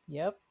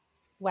 Yep.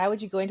 Why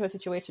would you go into a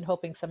situation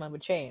hoping someone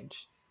would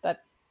change?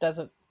 That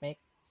doesn't make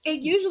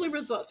It usually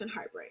sense. results in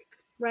heartbreak,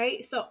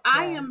 right? So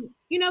I Yeah.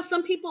 am,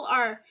 some people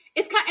are,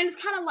 it's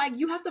kind of like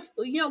you have to,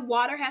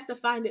 water has to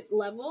find its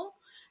level.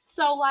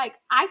 So like,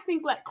 I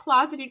think like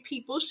closeted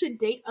people should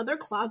date other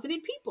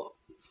closeted people,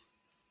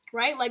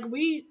 right? Like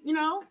we,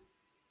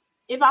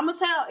 if I'm gonna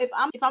tell, if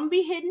I'm gonna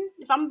be hidden,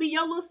 if I'm gonna be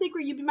your little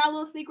secret, you be my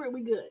little secret,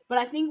 we good. But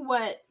I think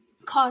what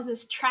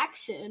causes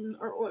traction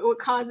or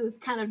causes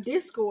kind of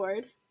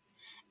discord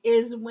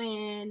is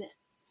when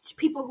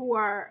people who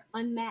are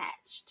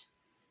unmatched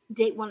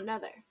date one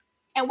another.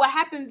 And what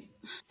happens,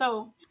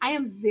 so I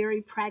am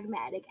very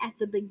pragmatic at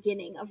the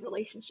beginning of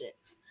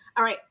relationships.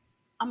 All right,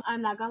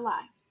 I'm not gonna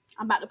lie.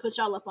 I'm about to put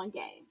y'all up on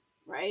game,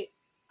 right?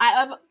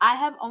 I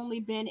have only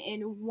been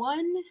in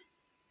one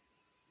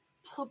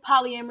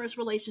polyamorous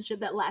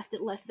relationship that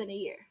lasted less than a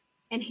year.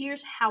 And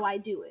here's how I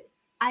do it.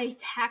 I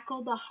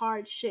tackle the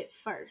hard shit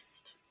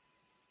first.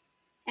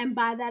 And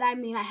by that I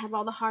mean I have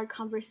all the hard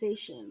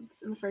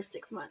conversations in the first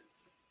 6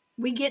 months.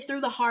 We get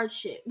through the hard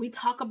shit. We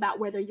talk about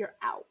whether you're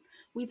out.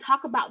 We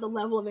talk about the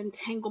level of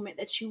entanglement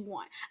that you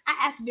want. I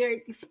ask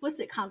very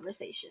explicit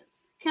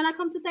conversations. Can I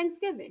come to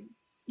Thanksgiving?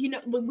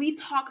 When we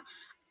talk,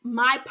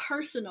 my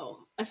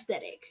personal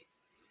aesthetic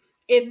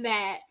is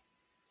that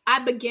I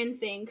begin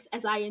things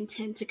as I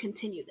intend to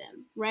continue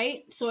them,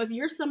 right? So if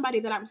you're somebody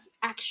that I'm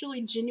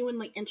actually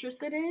genuinely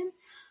interested in,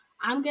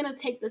 I'm going to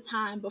take the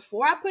time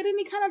before I put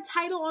any kind of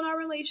title on our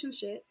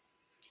relationship.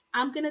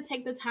 I'm going to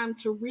take the time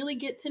to really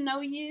get to know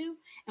you,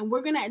 and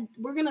we're going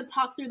to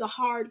talk through the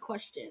hard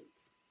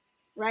questions,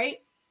 right?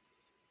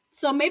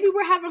 So maybe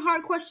we're having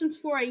hard questions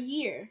for a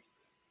year,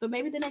 but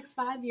maybe the next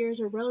 5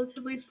 years are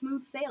relatively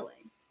smooth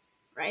sailing,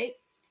 right?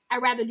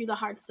 I'd rather do the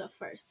hard stuff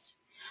first.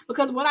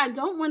 Because what I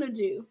don't want to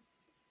do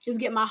is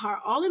get my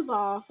heart all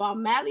involved, fall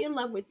madly in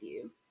love with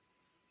you,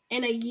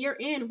 and a year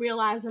in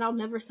realize that I'll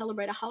never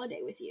celebrate a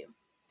holiday with you.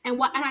 And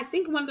I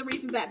think one of the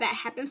reasons that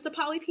happens to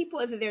poly people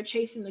is that they're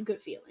chasing the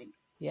good feeling.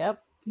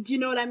 Yep. Do you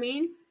know what I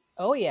mean?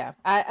 Oh yeah.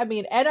 I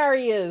mean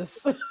NRE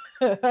is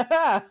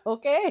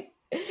okay.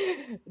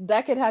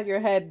 That could have your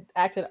head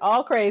acting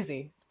all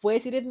crazy.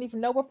 Ways you didn't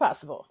even know were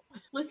possible.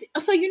 Listen,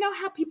 so you know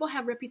how people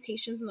have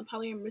reputations in the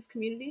polyamorous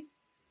community?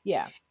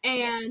 Yeah.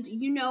 And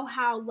you know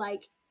how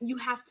like you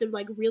have to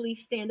like really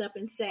stand up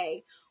and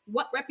say,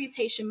 what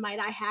reputation might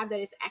I have that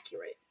is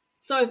accurate?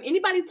 So if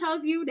anybody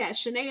tells you that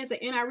Shanae is an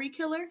NRE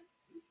killer,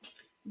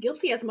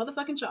 guilty as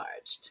motherfucking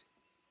charged.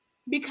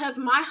 Because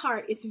my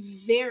heart is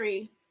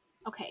very,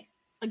 okay,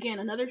 again,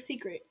 another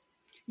secret.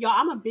 Y'all,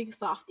 I'm a big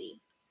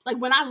softie. Like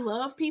when I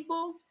love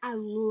people, I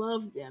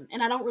love them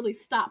and I don't really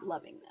stop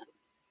loving them.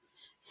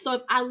 So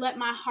if I let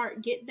my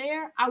heart get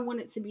there, I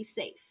want it to be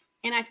safe.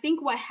 And I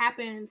think what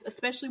happens,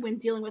 especially when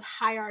dealing with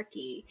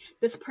hierarchy,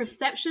 this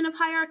perception of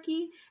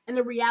hierarchy and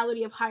the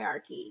reality of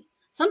hierarchy,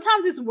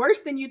 sometimes it's worse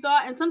than you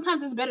thought and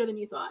sometimes it's better than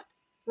you thought,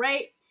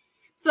 right?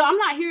 So I'm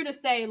not here to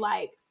say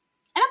like,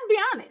 and I'm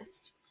gonna be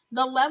honest,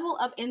 the level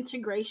of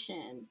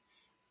integration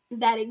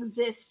that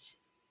exists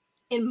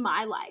in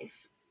my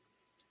life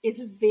is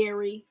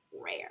very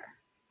rare,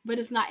 but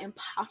it's not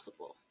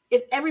impossible.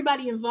 If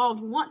everybody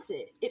involved wants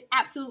it, it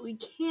absolutely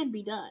can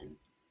be done.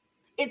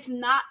 It's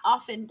not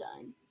often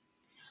done,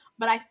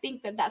 but I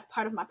think that that's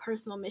part of my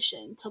personal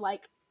mission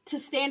to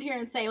stand here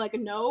and say like,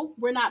 no,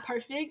 we're not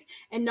perfect,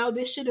 and no,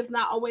 this shit is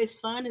not always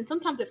fun, and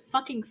sometimes it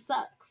fucking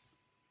sucks.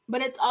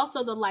 But it's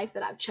also the life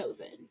that I've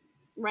chosen,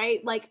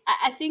 right? Like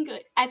I think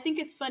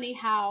it's funny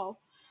how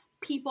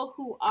people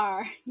who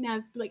are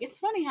like it's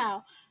funny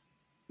how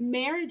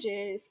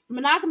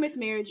monogamous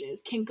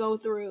marriages can go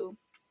through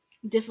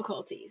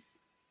difficulties,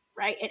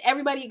 right? And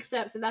everybody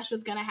accepts that that's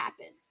just gonna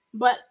happen.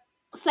 But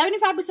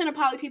 75% of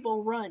poly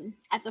people run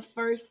at the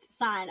first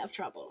sign of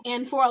trouble.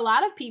 And for a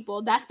lot of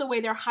people, that's the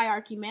way their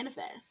hierarchy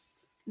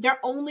manifests. They're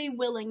only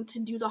willing to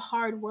do the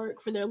hard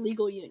work for their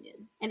legal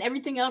union. And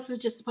everything else is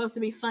just supposed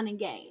to be fun and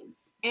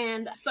games.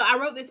 And so I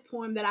wrote this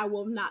poem that I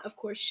will not, of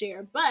course,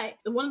 share. But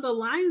one of the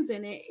lines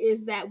in it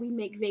is that we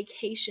make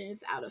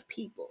vacations out of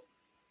people.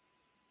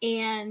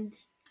 And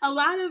a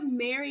lot of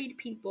married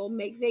people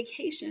make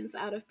vacations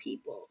out of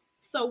people.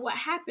 So what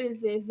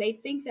happens is they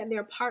think that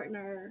their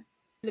partner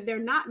that they're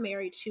not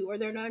married to or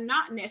they're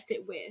not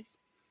nested with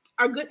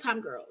are good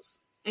time girls.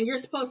 And you're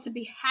supposed to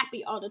be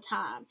happy all the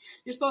time.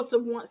 You're supposed to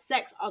want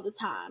sex all the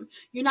time.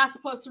 You're not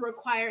supposed to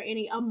require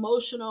any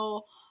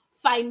emotional,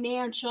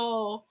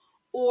 financial,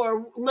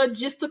 or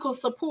logistical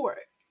support.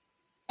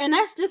 And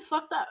that's just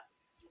fucked up.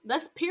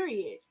 That's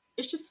period.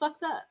 It's just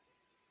fucked up.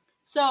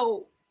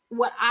 So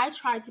what I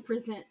try to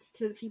present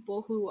to the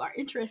people who are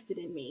interested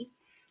in me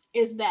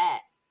is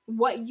that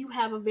what you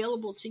have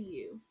available to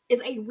you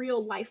is a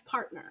real life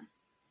partner,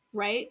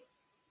 right?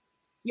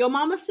 Your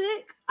mama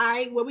sick, all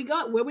right, where we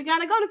gotta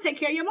go to take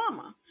care of your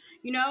mama?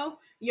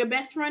 Your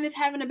best friend is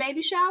having a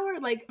baby shower.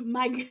 Like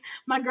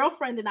my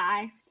girlfriend and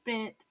I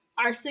spent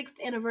our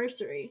 6th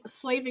anniversary,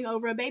 slaving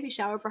over a baby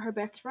shower for her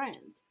best friend.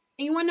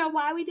 And you want to know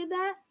why we did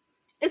that?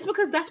 It's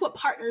because that's what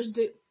partners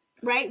do,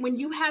 right? When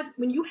you have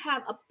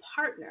a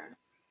partner,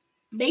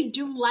 they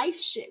do life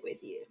shit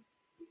with you.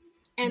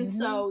 And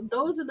so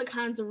those are the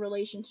kinds of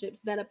relationships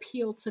that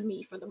appeal to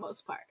me for the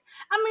most part.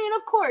 I mean,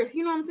 of course,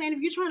 you know what I'm saying? If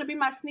you're trying to be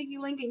my sneaky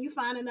link and you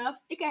find enough,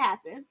 it can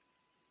happen.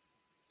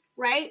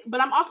 Right?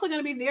 But I'm also going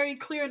to be very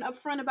clear and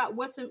upfront about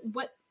what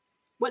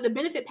the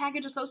benefit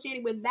package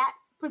associated with that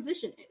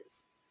position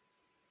is.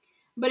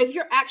 But if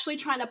you're actually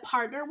trying to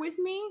partner with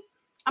me,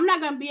 I'm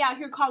not going to be out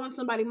here calling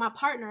somebody my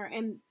partner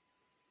and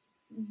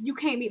you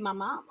can't meet my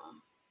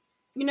mama.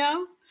 You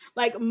know?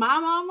 Like my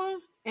mama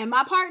and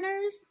my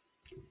partners,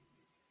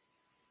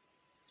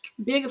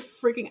 big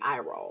freaking eye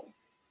roll.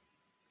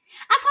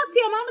 I talked to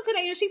your mama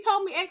today and she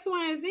told me X,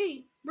 Y, and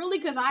Z. Really?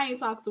 Because I ain't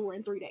talked to her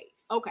in 3 days.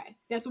 Okay.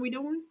 That's what we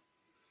doing?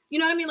 You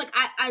know what I mean? Like,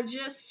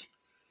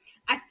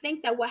 I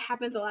think that what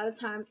happens a lot of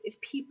times is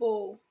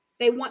people,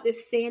 they want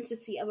this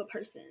fantasy of a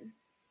person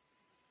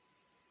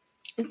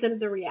instead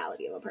of the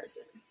reality of a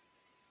person.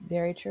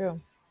 Very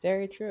true.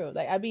 Very true.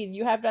 Like, I mean,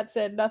 you have not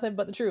said nothing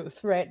but the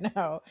truth right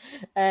now.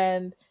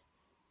 And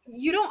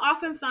you don't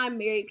often find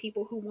married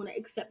people who want to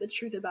accept the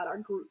truth about our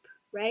group,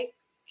 right?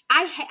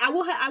 I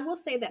will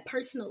say that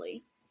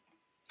personally,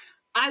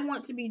 I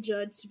want to be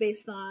judged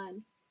based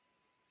on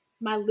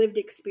my lived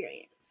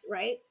experience,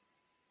 right?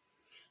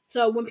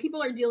 So when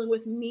people are dealing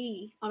with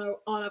me on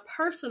a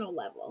personal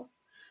level,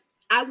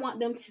 I want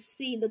them to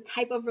see the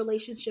type of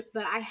relationship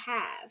that I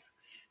have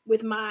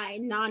with my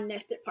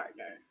non-nested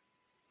partner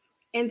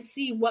and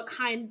see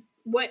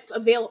what's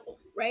available,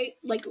 right?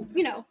 Like,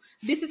 you know,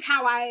 this is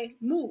how I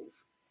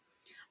move.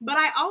 But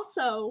I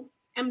also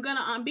am going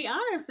to be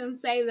honest and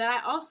say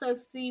that I also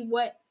see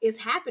what is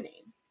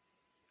happening.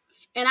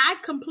 And I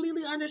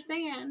completely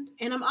understand.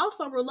 And I'm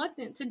also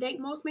reluctant to date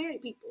most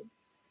married people.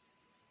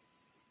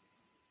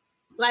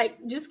 Like,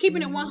 just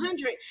keeping it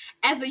 100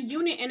 as a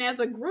unit and as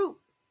a group,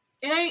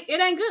 it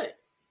ain't good,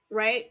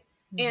 right?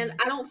 And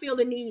I don't feel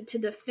the need to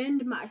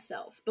defend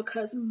myself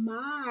because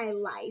my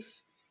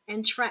life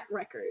and track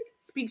record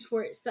speaks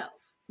for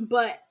itself.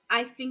 But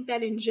I think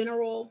that in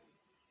general,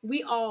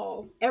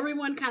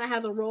 everyone kind of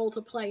has a role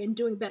to play in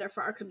doing better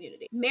for our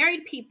community.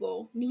 Married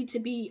people need to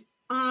be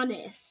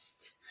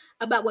honest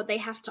about what they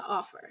have to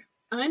offer.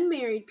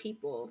 Unmarried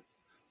people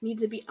need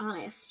to be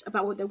honest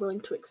about what they're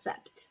willing to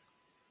accept.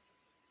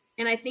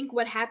 And I think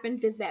what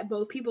happens is that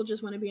both people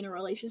just want to be in a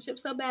relationship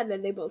so bad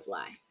that they both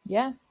lie.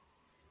 Yeah.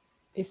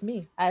 It's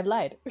me. I've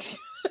lied.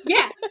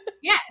 Yeah.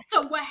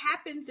 So what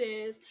happens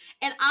is,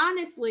 and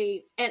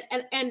honestly, and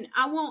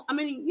I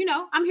mean, you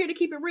know, I'm here to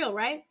keep it real,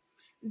 right?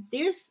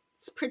 This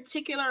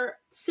particular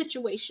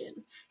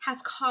situation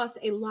has caused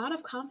a lot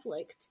of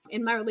conflict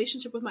in my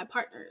relationship with my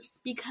partners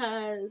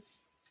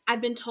because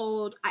I've been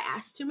told I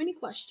ask too many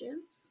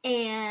questions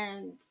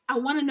and I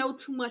want to know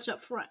too much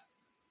up front.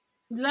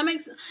 Does that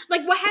make sense?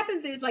 Like, what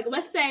happens is, like,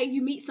 let's say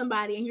you meet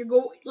somebody and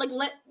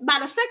by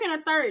the second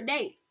or third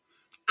date,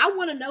 I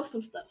want to know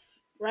some stuff,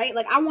 right?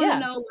 Like, I want to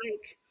know,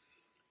 like,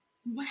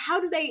 how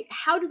do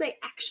they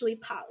actually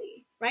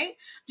poly, right?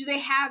 Do they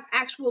have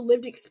actual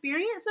lived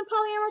experience in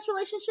polyamorous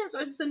relationships,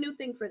 or is this a new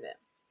thing for them?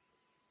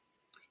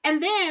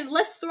 And then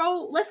let's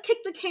kick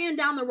the can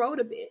down the road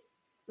a bit,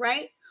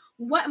 right?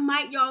 What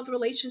might y'all's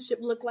relationship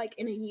look like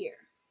in a year?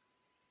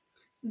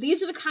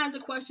 These are the kinds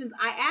of questions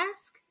I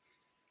ask,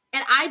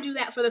 and I do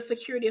that for the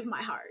security of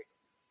my heart.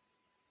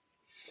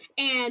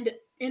 And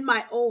in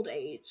my old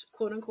age,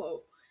 quote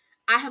unquote,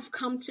 I have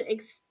come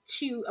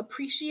to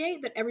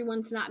appreciate that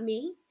everyone's not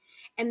me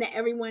and that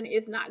everyone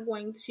is not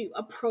going to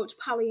approach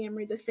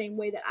polyamory the same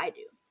way that I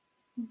do.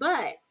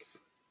 But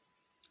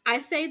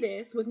I say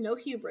this with no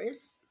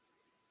hubris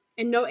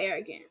and no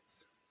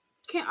arrogance.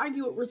 Can't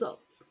argue with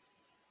results.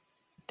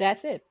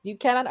 That's it. You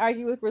cannot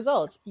argue with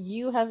results.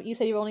 You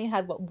said you've only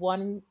had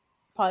one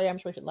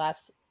polyamorous relationship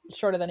last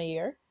shorter than a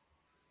year.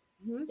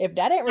 Mm-hmm. If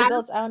that ain't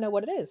results, I don't know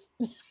what it is.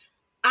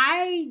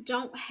 I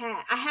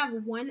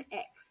have one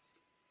ex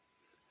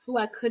who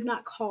I could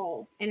not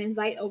call and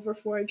invite over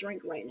for a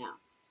drink right now.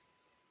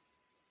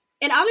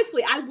 And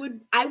honestly,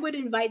 I would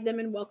invite them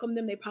and welcome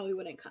them. They probably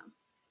wouldn't come.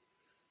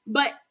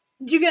 But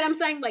do you get what I'm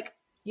saying? Like,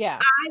 yeah,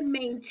 I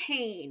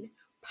maintain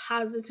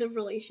positive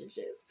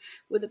relationships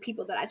with the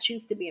people that I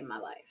choose to be in my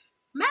life.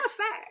 Matter of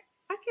fact,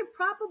 I could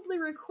probably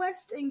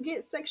request and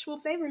get sexual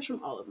favors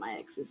from all of my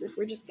exes if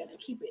we're gonna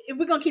keep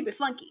it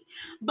funky.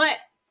 But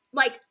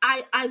like,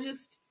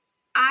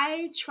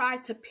 I try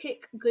to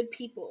pick good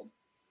people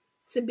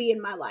to be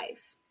in my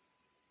life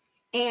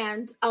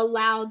and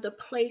allow the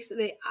place that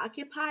they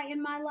occupy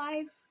in my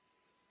life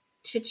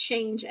to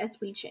change as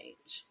we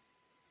change.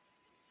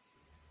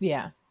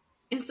 Yeah.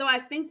 And so I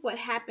think what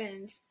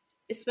happens,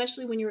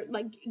 especially when you're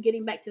like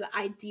getting back to the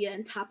idea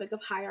and topic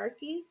of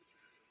hierarchy,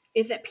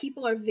 is that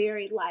people are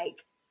very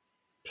like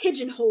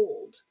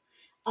pigeonholed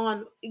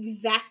on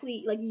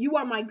exactly like, you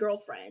are my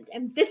girlfriend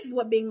and this is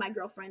what being my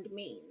girlfriend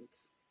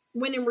means.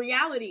 When in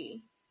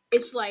reality,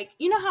 it's like,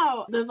 you know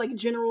how there's like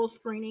general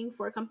screening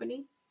for a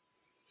company?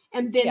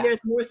 and then Yeah.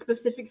 there's more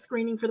specific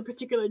screening for the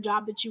particular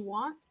job that you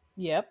want.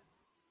 Yep.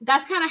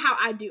 That's kind of how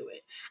I do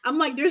it. I'm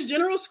like, there's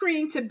general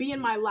screening to be in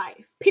my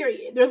life,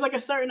 period. There's like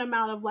a certain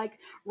amount of like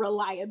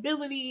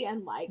reliability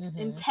and like Mm-hmm.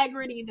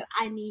 integrity that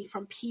I need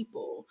from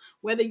people,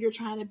 whether you're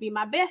trying to be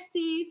my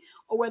bestie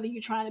or whether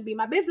you're trying to be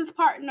my business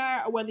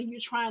partner or whether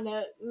you're trying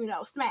to,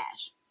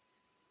 smash.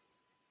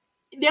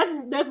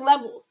 There's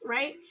levels,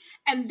 right?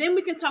 And then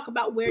we can talk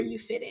about where you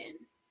fit in.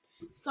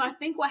 So I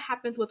think what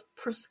happens with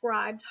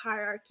prescribed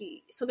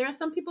hierarchy. So there are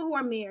some people who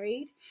are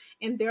married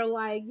and they're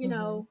like,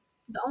 Mm-hmm.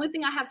 the only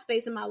thing I have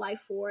space in my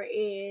life for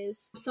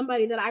is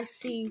somebody that I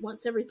see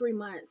once every 3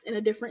 months in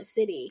a different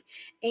city,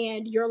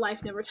 and your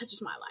life never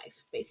touches my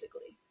life,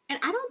 basically. And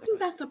I don't think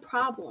that's a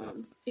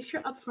problem if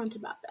you're upfront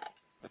about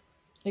that.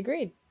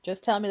 Agreed.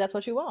 Just tell me that's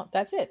what you want.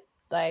 That's it.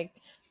 Like,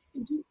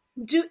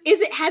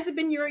 Has it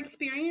been your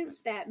experience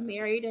that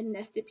married and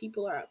nested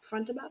people are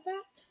upfront about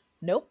that?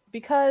 nope.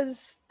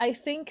 Because I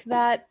think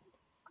that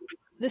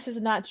this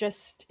is not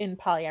just in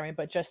polyamory,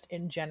 but just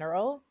in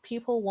general.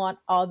 People want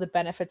all the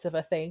benefits of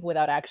a thing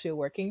without actually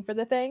working for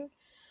the thing.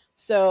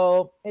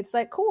 So it's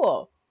like,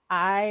 cool.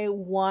 I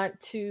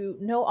want to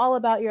know all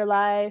about your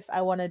life.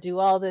 I want to do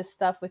all this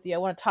stuff with you. I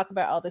want to talk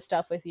about all this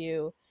stuff with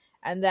you.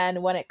 And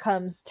then when it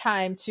comes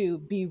time to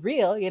be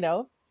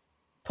real,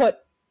 put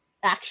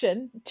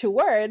action to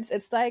words,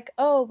 it's like,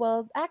 oh,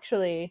 well,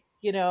 actually,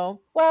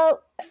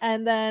 well,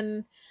 and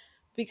then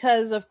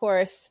because of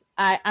course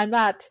I'm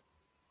not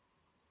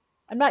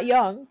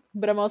young,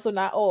 but I'm also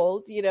not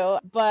old,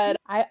 But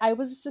I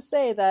was just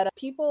say that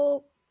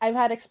people I've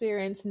had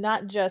experience,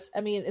 not just, I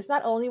mean, it's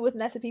not only with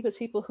nested people, it's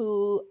people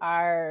who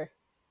are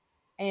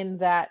in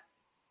that,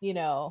 you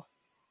know,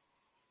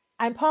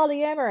 I'm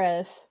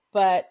polyamorous,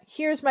 but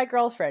here's my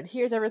girlfriend.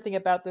 Here's everything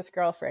about this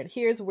girlfriend.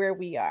 Here's where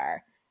we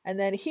are. And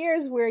then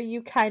here's where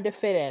you kind of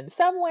fit in,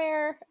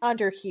 somewhere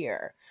under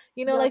here.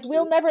 Like Got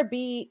we'll you. never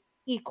be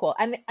equal.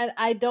 And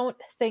I don't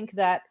think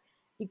that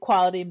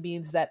equality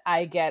means that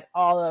I get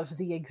all of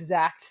the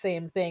exact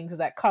same things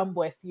that come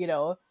with,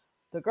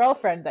 the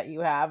girlfriend that you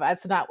have.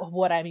 That's not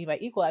what I mean by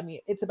equal. I mean,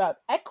 it's about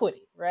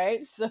equity, right?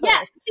 Yeah, So,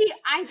 see,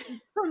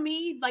 for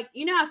me, like,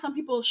 how some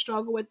people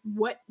struggle with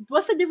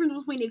what's the difference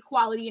between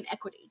equality and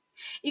equity?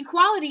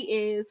 Equality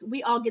is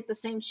we all get the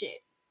same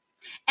shit.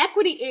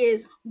 Equity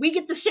is we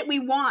get the shit we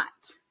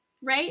want,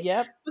 right?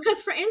 yep.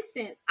 Because for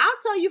instance, I'll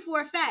tell you for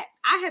a fact,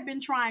 I have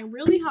been trying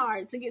really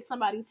hard to get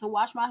somebody to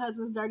wash my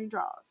husband's dirty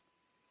drawers.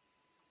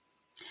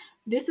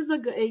 This is a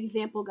good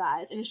example,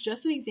 guys, and it's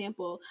just an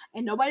example,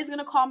 and nobody's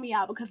gonna call me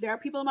out because there are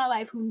people in my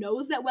life who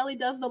knows that Welly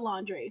does the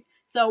laundry.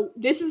 So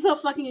this is a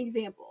fucking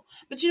example.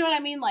 But you know what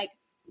I mean? Like,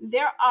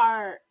 there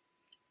are,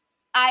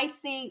 I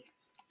think,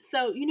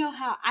 so you know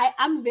how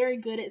I'm very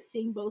good at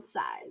seeing both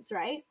sides,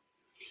 right?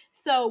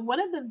 So one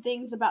of the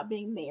things about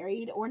being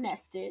married or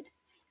nested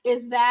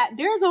is that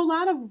there's a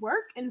lot of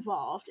work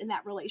involved in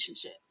that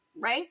relationship,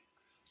 right?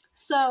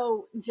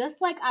 So just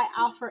like I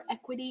offer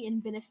equity in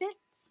benefits,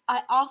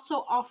 I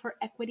also offer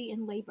equity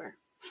in labor.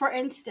 For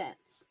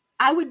instance,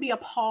 I would be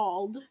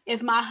appalled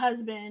if my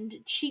husband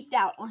cheaped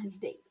out on his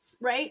dates,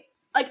 right?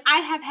 Like, I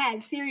have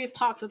had serious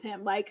talks with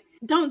him. Like,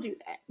 don't do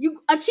that. You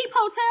a cheap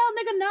hotel,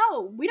 nigga?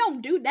 No, we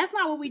don't do. That's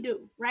not what we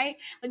do, right?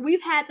 Like,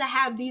 we've had to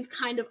have these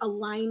kind of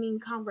aligning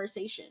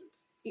conversations.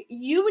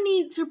 You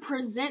need to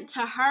present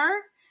to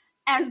her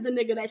as the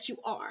nigga that you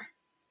are,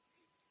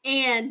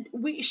 and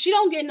she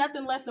don't get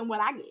nothing less than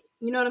what I get.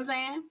 You know what I'm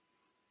saying?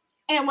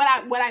 And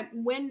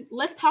when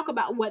let's talk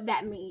about what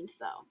that means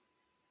though.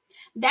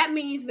 That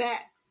means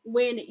that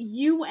when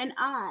you and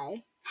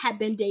I had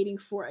been dating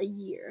for a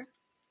year,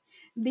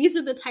 these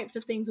are the types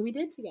of things we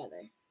did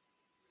together.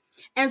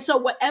 And so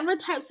whatever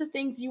types of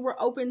things you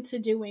were open to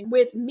doing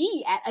with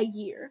me at a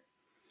year,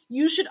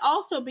 you should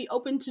also be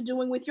open to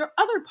doing with your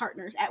other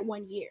partners at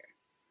 1 year.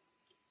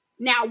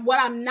 Now, what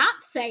I'm not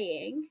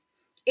saying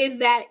is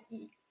that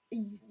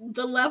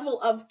the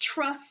level of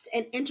trust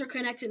and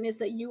interconnectedness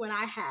that you and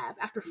I have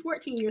after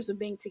 14 years of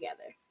being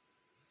together,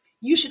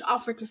 you should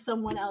offer to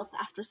someone else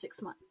after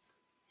 6 months.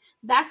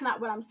 That's not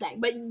what I'm saying.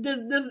 But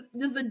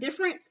the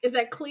difference, is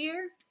that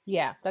clear?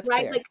 Yeah, that's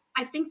Right? clear. Like,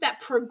 I think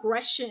that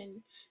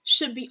progression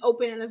should be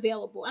open and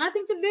available. And I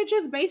think that they're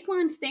just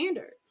baseline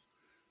standards.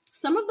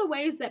 Some of the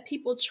ways that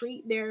people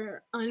treat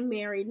their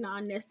unmarried,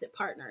 non-nested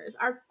partners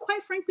are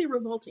quite frankly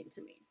revolting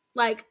to me.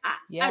 Like,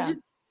 Yeah.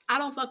 I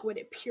don't fuck with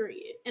it,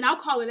 period. And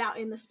I'll call it out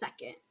in a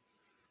second.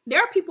 There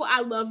are people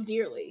I love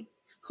dearly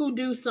who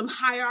do some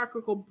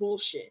hierarchical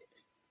bullshit.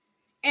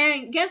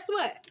 And guess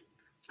what?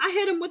 I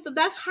hit them with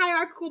that's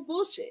hierarchical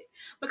bullshit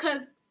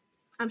because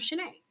I'm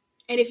Shanae.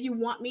 And if you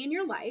want me in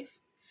your life,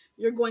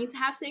 you're going to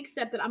have to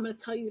accept that I'm going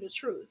to tell you the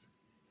truth,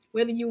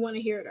 whether you want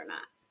to hear it or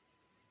not.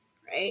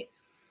 Right?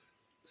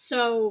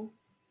 So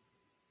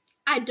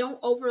I don't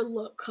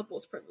overlook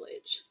couples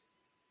privilege,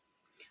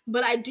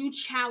 but I do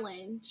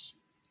challenge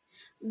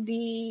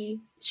the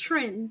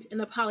trend in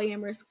the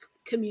polyamorous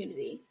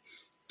community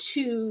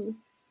to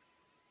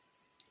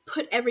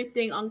put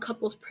everything on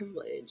couples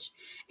privilege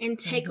and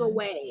take Mm-hmm.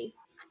 away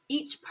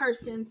each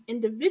person's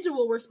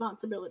individual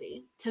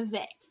responsibility to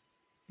vet.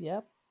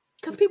 Yep.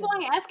 Because people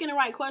ain't asking the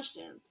right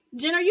questions.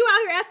 Jen, are you out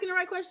here asking the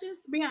right questions?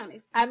 Be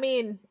honest. I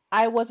mean,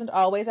 I wasn't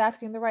always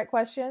asking the right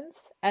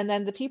questions. And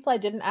then the people I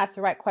didn't ask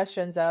the right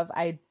questions of,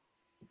 I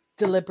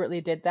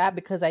deliberately did that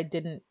because I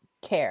didn't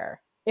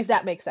care, if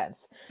that makes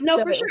sense. No,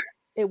 so for sure.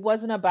 It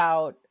wasn't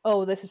about,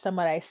 oh, this is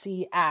someone I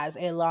see as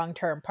a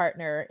long-term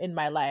partner in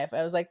my life.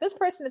 I was like, this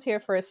person is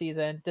here for a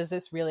season. Does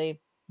this really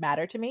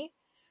matter to me?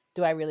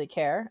 Do I really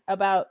care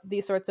about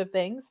these sorts of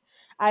things?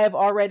 I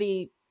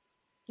already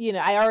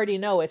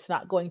know it's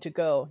not going to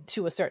go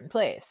to a certain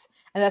place.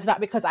 And that's not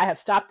because I have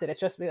stopped it.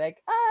 It's just be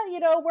like,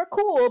 we're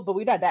cool, but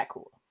we're not that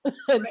cool.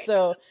 And right.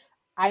 So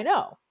I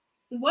know.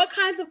 What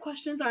kinds of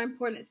questions are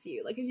important to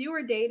you? Like if you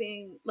were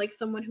dating like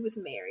someone who was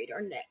married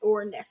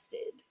or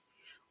nested,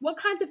 what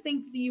kinds of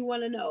things do you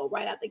want to know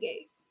right out the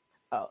gate?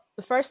 Oh,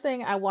 the first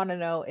thing I want to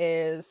know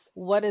is,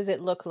 what does it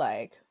look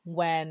like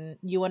when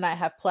you and I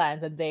have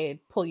plans and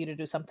they pull you to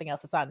do something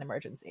else that's not an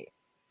emergency?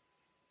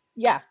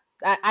 Yeah,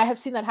 I have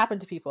seen that happen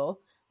to people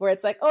where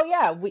it's like, oh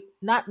yeah,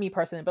 not me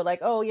personally, but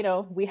like,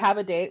 oh, we have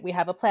a date, we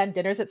have a plan,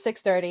 dinner's at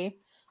 6:30.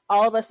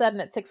 All of a sudden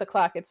at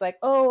 6:00, it's like,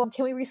 oh,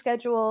 can we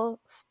reschedule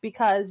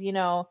because,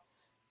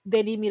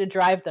 they need me to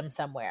drive them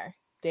somewhere.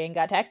 They ain't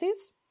got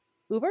taxis?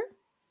 Uber?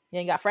 You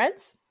ain't got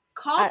friends?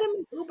 Call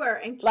them Uber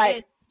and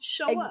like,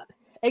 show up.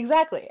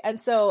 Exactly.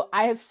 And so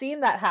I have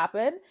seen that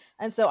happen.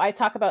 And so I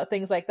talk about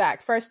things like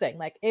that. First thing,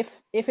 like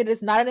if it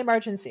is not an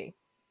emergency,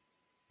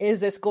 is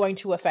this going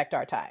to affect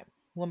our time?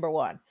 Number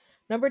one.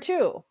 Number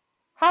two,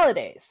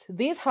 holidays.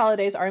 These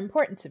holidays are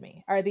important to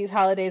me. Are these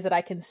holidays that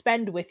I can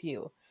spend with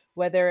you?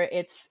 Whether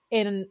it's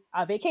in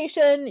a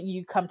vacation,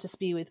 you come to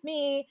be with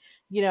me,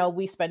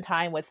 we spend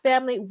time with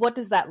family. What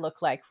does that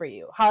look like for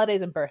you?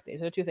 Holidays and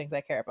birthdays are the two things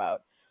I care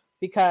about.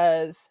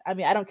 Because, I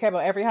don't care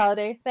about every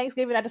holiday.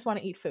 Thanksgiving, I just want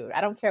to eat food.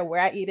 I don't care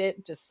where I eat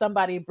it. Just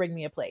somebody bring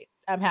me a plate.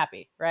 I'm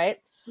happy, right?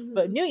 Mm-hmm.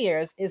 But New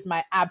Year's is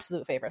my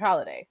absolute favorite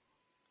holiday.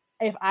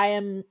 If I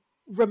am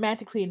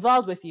romantically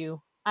involved with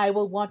you, I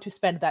will want to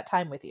spend that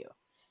time with you.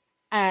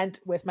 And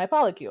with my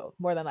polycule,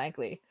 more than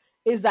likely.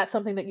 Is that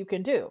something that you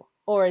can do?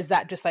 Or is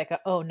that just like,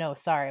 oh no,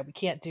 sorry, we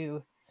can't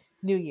do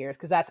New Year's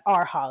because that's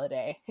our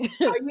holiday?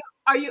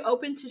 Are you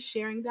open to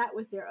sharing that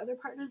with their other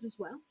partners as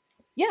well?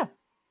 Yeah.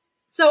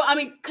 So,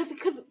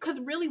 because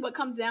really what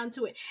comes down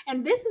to it,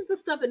 and this is the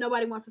stuff that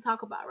nobody wants to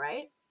talk about,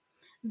 right?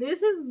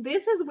 This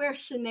is where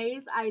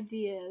Shanae's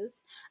ideas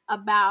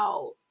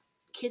about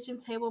kitchen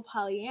table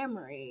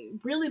polyamory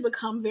really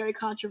become very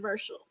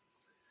controversial.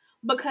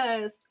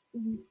 Because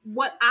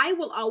what I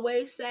will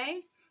always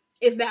say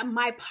is that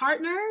my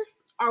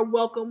partners are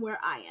welcome where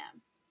I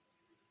am.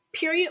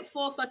 Period.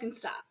 Full fucking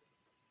stop.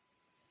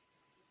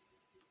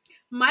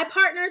 My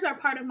partners are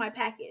part of my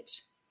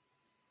package.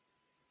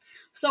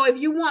 So if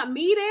you want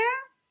me there,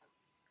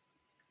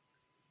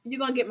 you're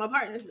going to get my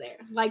partners there.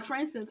 Like, for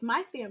instance,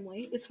 my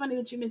family, it's funny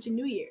that you mentioned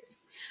New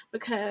Year's,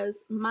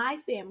 because my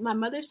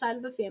mother's side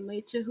of the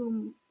family, to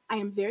whom I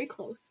am very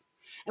close,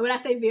 and when I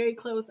say very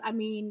close, I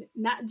mean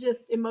not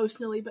just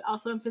emotionally, but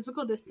also in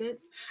physical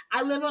distance.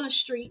 I live on a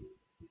street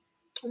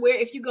where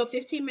if you go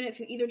 15 minutes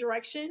in either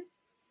direction,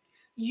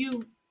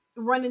 you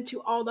run into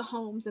all the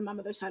homes in my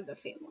mother's side of the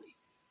family.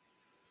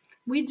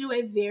 We do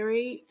a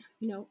very,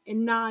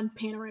 in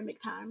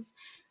non-panoramic times,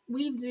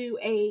 we do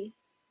a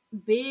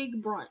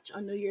big brunch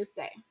on New Year's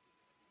Day.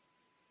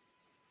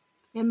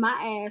 And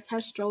my ass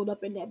has strolled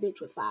up in that bitch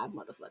with 5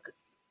 motherfuckers.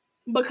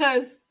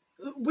 Because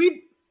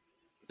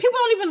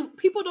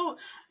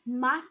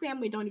my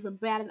family don't even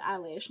bat an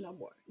eyelash no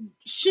more.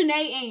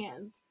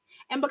 Shanae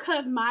and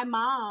because my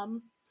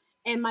mom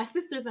and my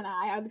sisters and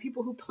I are the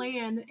people who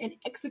plan and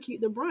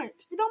execute the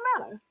brunch, it don't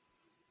matter.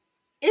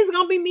 It's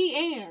going to be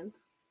me and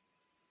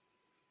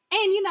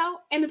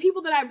and the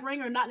people that I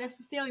bring are not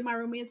necessarily my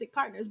romantic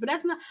partners, but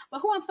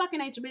who I'm fucking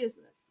ain't your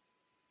business.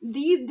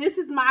 This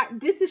is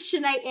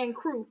Shanae and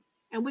crew,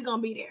 and we're going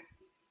to be there.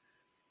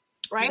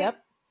 Right?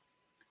 Yep.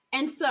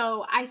 And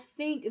so I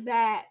think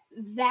that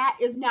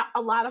is now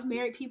a lot of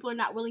married people are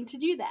not willing to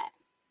do that.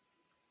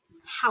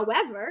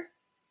 However,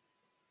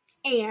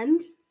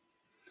 and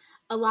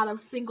a lot of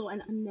single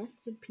and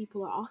unnested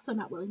people are also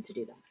not willing to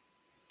do that.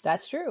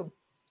 That's true.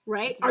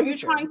 Right? Are you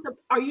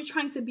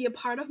trying to be a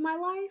part of my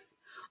life,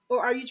 or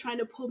are you trying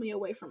to pull me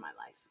away from my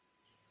life?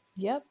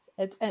 Yep.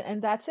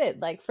 And that's it.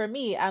 Like for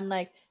me, I'm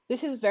like,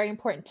 this is very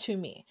important to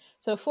me.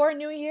 So for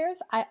New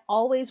Year's, I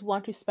always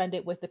want to spend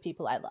it with the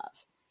people I love.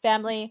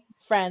 Family,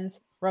 friends,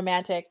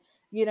 romantic,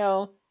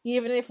 even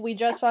if we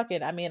just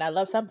fucking, I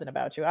love something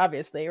about you,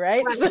 obviously,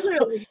 right?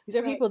 So these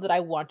are people that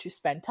I want to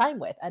spend time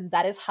with. And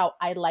that is how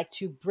I like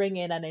to bring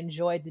in and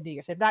enjoy the New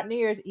Year's. If not New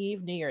Year's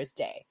Eve, New Year's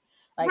Day.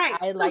 Like right.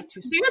 I like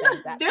to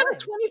spend that There's a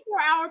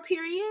 24-hour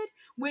period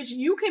which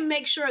you can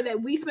make sure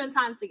that we spend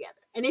time together.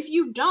 And if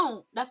you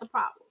don't, that's a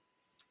problem.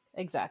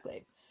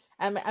 Exactly.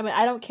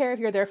 I don't care if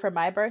you're there for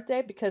my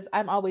birthday because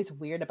I'm always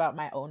weird about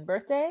my own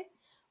birthday.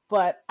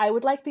 But I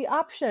would like the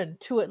option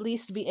to at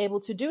least be able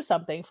to do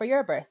something for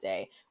your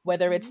birthday,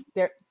 whether it's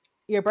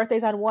your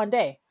birthday's on one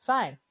day.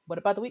 Fine. What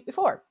about the week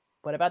before?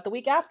 What about the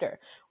week after?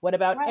 What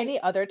about Right. any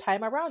other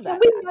time around Can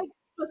that? we like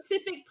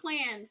specific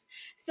plans?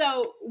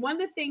 So one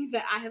of the things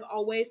that I have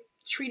always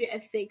treated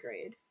as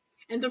sacred,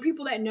 and the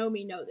people that know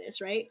me know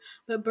this, right?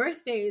 But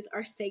birthdays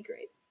are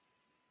sacred.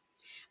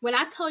 When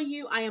I tell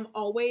you I am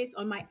always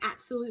on my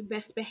absolute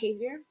best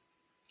behavior,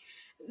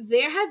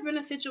 there has been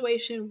a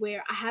situation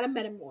where I had a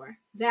metamor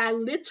that I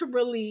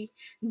literally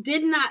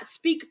did not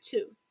speak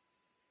to.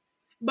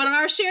 But on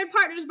our shared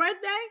partner's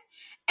birthday,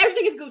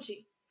 everything is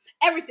Gucci.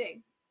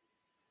 Everything.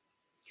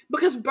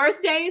 Because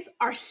birthdays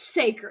are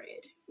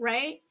sacred,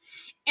 right?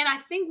 And I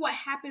think what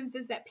happens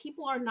is that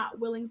people are not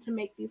willing to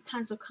make these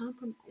kinds of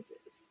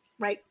compromises,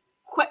 right?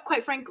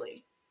 Quite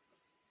frankly.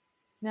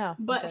 No,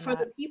 But they're for not.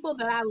 the people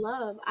that I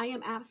love, I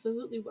am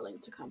absolutely willing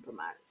to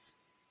compromise.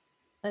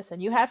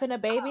 Listen, you having a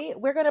baby?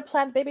 We're gonna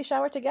plan the baby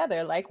shower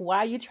together. Like,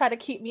 why you try to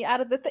keep me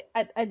out of the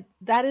thing?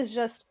 That is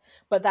just,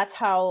 but that's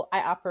how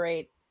I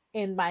operate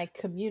in my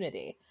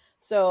community.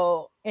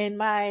 So in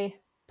my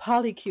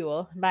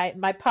polycule,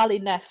 my poly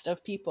nest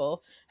of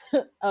people,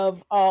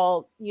 of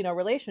all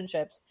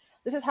relationships,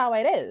 this is how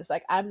it is.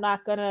 Like, I'm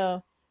not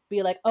gonna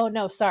be like, oh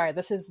no, sorry,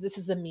 this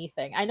is a me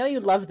thing. I know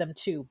you love them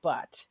too,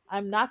 but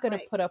I'm not gonna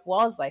Right. put up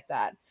walls like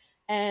that.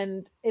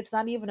 And it's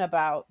not even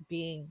about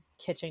being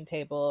kitchen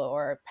table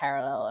or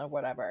parallel or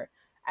whatever.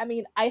 I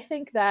mean, I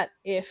think that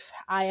if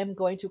I am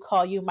going to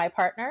call you my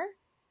partner,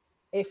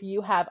 if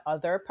you have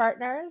other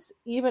partners,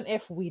 even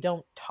if we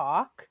don't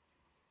talk,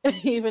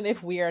 even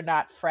if we are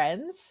not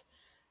friends,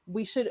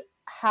 we should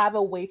have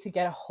a way to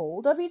get a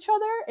hold of each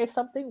other if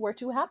something were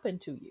to happen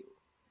to you.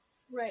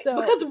 Right. So,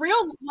 Because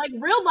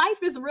real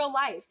life is real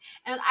life.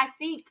 And I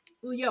think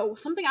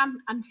something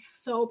I'm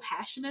so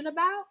passionate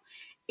about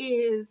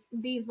is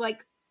these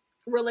like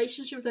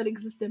relationships that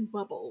exist in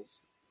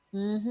bubbles.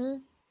 mm-hmm,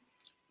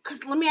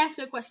 Cuz let me ask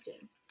you a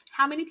question.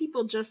 How many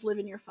people just live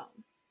in your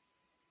phone?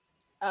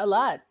 a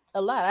lot,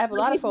 a lot. I have a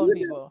Like lot of if phone you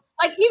do, people.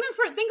 like even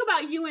for think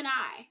about you and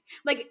I.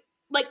 Like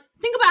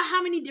think about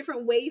how many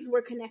different ways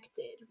we're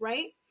connected,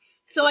 right?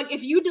 So like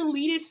if you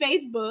deleted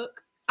Facebook,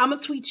 I'm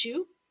gonna tweet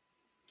you.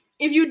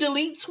 If you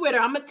delete Twitter,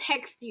 I'm gonna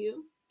text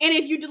you. And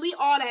if you delete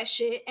all that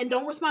shit and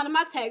don't respond to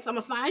my text, I'm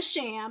gonna find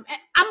Sham and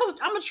I'm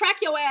gonna track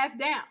your ass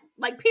down.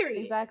 Like period.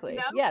 You Exactly.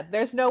 know? Yeah,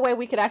 there's no way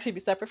we could actually be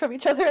separate from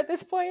each other at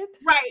this point.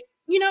 Right.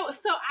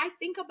 So I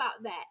think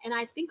about that and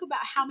I think about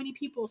how many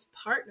people's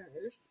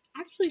partners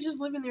actually just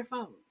live in their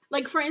phone.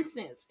 Like for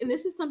instance, and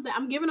this is something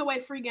I'm giving away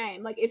free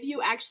game. Like if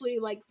you actually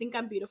like think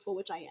I'm beautiful,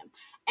 which I am,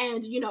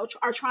 and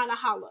are trying to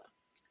holla,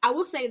 I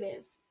will say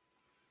this.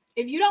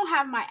 If you don't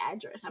have my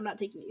address, I'm not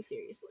taking you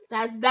seriously.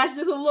 That's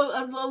just a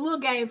little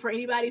game for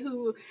anybody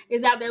who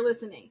is out there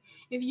listening.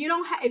 If you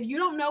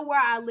don't know where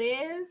I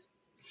live,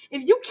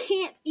 if you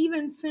can't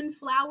even send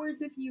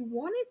flowers if you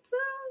wanted to,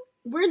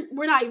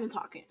 we're not even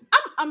talking.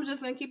 I'm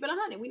just gonna keep it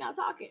 100. We're not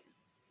talking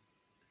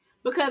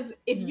because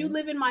if you Mm-hmm.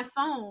 live in my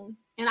phone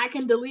and I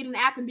can delete an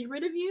app and be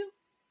rid of you,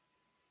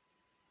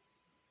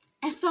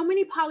 and so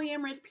many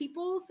polyamorous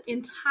people's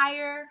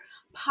entire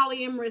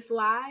polyamorous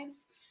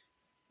lives,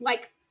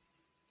 like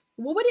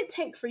what would it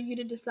take for you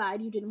to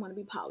decide you didn't want to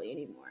be poly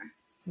anymore?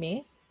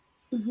 Me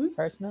Mm-hmm.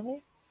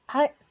 personally,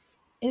 I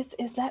is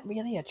that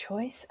really a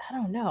choice? I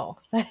don't know.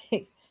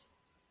 Like,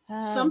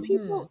 Some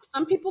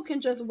people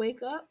can just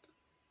wake up,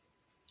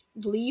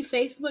 leave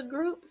Facebook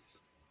groups,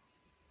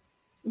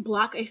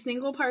 block a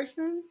single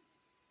person,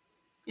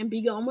 and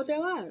be gone with their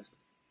lives.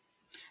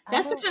 I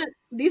That's don't.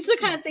 these are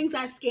the kind Hmm. of things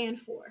I scan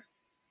for,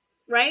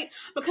 right?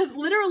 Because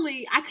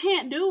literally, I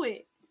can't do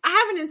it. I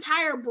have an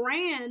entire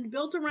brand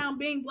built around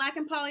being black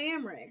and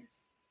polyamorous.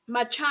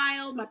 My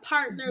child, my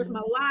partners, Mm-hmm.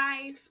 my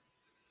life.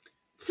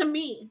 To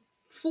me,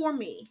 for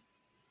me,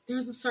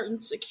 there's a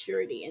certain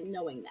security in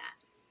knowing that.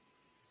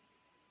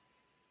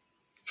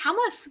 How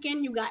much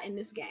skin you got in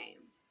this game?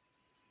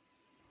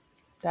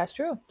 That's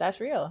true. That's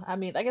real. I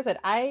mean, like I said,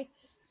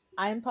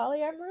 I'm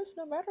polyamorous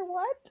no matter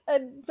what.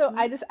 And so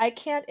I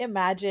can't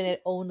imagine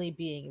it only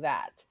being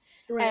that.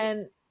 Right.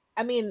 And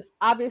I mean,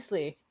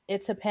 obviously,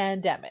 it's a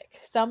pandemic.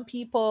 Some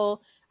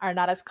people are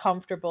not as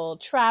comfortable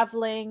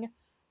traveling,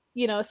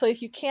 so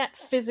if you can't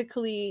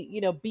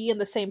physically, be in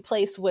the same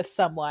place with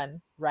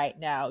someone right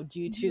now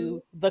due Mm-hmm.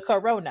 to the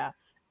corona,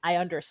 I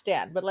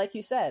understand. But like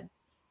you said,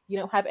 you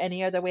don't have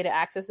any other way to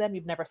access them.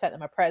 You've never sent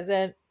them a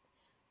present.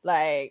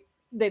 Like,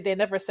 they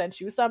never sent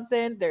you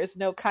something. There's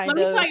no Let kind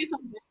me tell of. you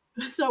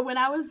something. So when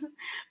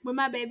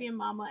my baby and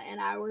mama and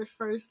I were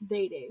first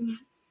dating,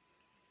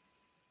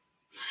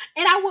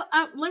 and I will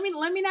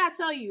let me not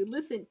tell you.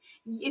 Listen,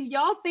 if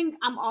y'all think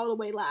I'm all the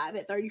way live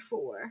at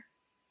 34,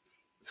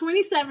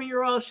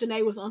 27-year-old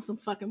Shanae was on some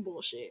fucking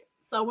bullshit.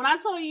 So when I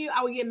told you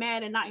I would get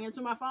mad and not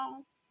answer my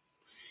phone,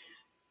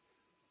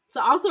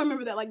 so also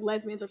remember that like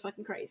lesbians are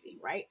fucking crazy,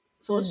 right?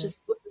 So Mhm. let's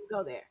just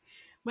go there.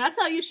 When I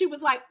tell you she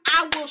was like,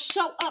 I will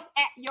show up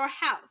at your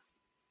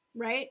house,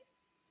 right?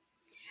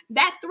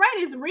 That threat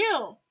is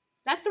real.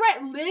 That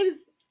threat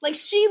lives like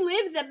she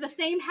lives at the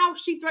same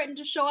house she threatened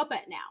to show up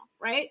at now,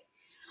 right?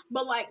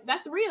 But like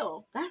that's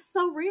real. That's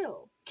so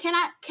real. Can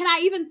I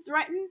even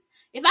threaten?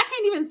 If I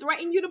can't even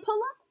threaten you to pull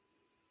up,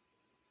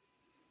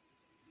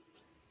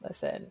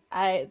 Listen,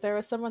 there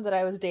was someone that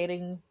I was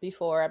dating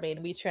before. I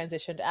mean, we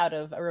transitioned out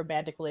of a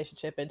romantic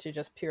relationship into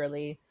just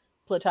purely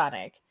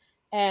platonic.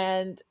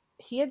 And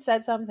he had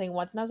said something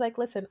once, and I was like,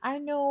 listen, I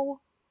know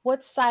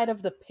what side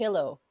of the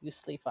pillow you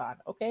sleep on,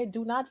 okay?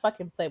 Do not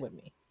fucking play with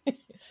me.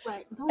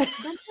 Right. Don't play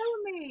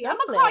with me. I'm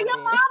Don't gonna play call with your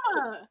me.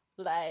 mama.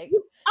 Like,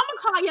 I'm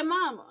gonna call your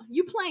mama.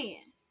 You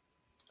playing.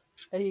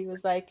 and he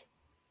was like,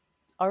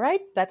 all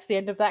right, that's the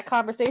end of that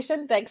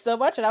conversation. Thanks so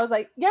much. And I was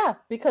like, yeah,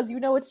 because you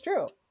know it's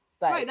true.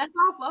 Right, Like, that's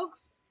all,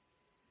 folks.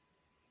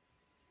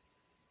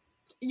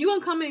 You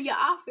gonna come in your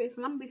office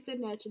and I'm gonna be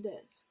sitting at your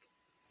desk.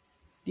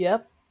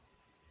 yep.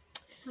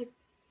 Like,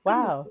 come on.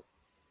 Wow.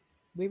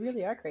 We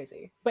really are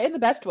crazy, but in the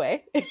best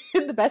way.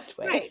 In the best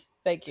way. Right.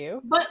 Thank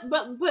you. But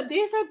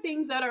these are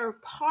things that are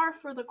par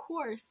for the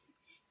course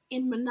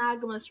in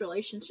monogamous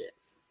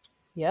relationships.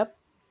 Yep.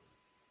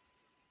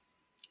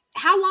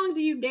 How long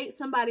do you date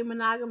somebody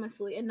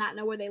monogamously and not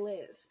know where they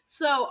live?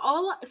 So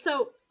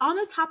on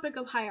this topic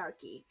of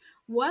hierarchy,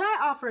 what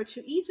I offer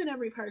to each and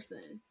every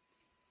person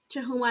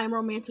to whom I am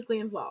romantically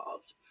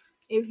involved,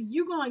 if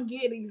you gonna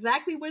get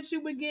exactly what you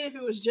would get if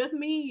it was just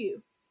me and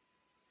you,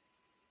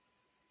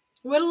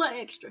 with a little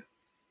extra,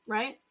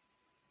 right?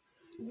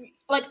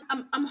 Like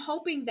I'm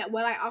hoping that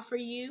what I offer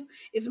you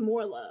is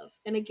more love,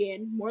 and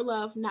again, more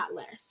love, not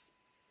less,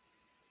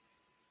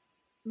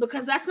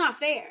 because that's not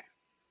fair.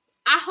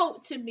 I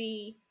hope to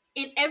be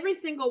in every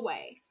single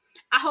way.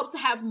 I hope to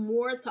have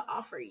more to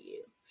offer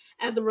you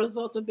as a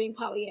result of being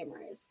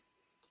polyamorous,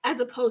 as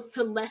opposed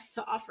to less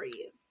to offer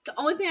you. The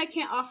only thing I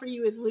can't offer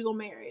you is legal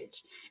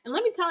marriage. And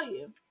let me tell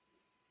you,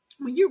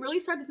 when you really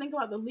start to think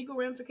about the legal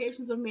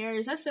ramifications of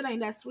marriage, that shit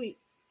ain't that sweet.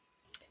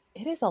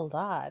 It is a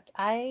lot.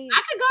 I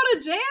could go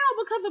to jail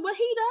because of what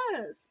he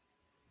does.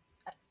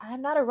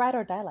 I'm not a ride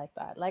or die like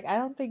that. Like, I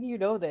don't think you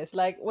know this.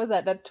 Like, was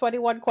that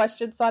 21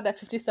 question song that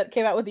 50 Cent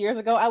came out with years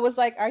ago? I was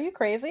like, are you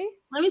crazy?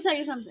 Let me tell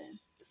you something.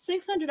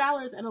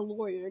 $600 and a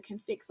lawyer can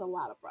fix a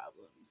lot of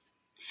problems.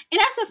 And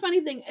that's the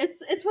funny thing.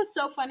 It's what's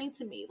so funny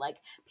to me. Like,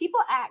 people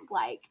act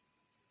like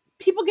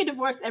people get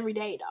divorced every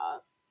day,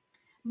 dog.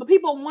 But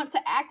people want to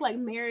act like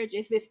marriage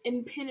is this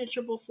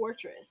impenetrable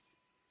fortress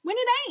when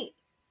it ain't.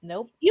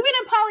 Nope. Even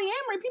in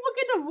polyamory, people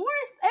get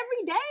divorced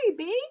every day,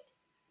 B.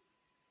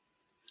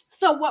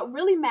 So what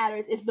really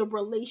matters is the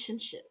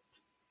relationship.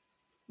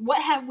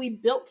 What have we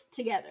built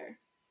together?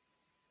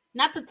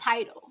 Not the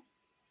title.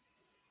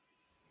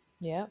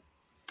 Yep.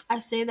 I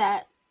say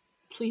that.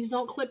 Please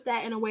don't clip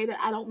that in a way that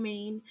I don't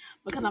mean,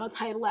 because I'm a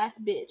title ass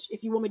bitch.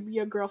 If you want me to be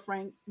your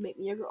girlfriend, make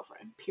me your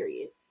girlfriend.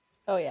 Period.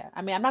 Oh, yeah.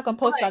 I mean, I'm not going to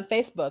post But on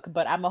Facebook,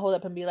 but I'm going to hold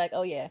up and be like,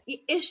 oh, yeah.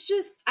 it's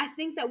just, I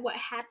think that what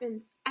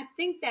happens, I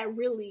think that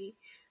really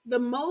the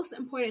most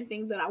important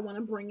thing that I want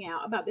to bring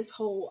out about this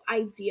whole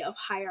idea of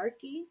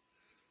hierarchy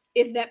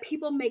is that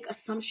people make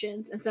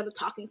assumptions instead of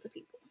talking to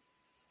people.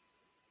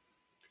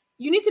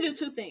 You need to do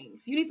two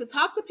things. You need to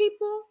talk to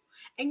people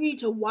and you need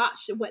to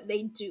watch what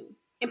they do.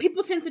 And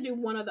people tend to do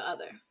one or the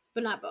other,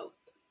 but not both.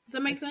 Does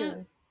that make It's sense?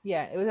 true.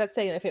 Yeah. It was that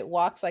saying, if it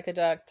walks like a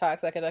duck,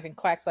 talks like a duck, and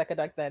quacks like a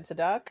duck, then it's a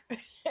duck.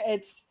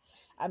 It's,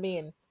 I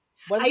mean,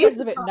 what are I the used chances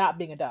to of it call not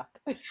being a duck?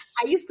 I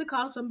used to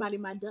call somebody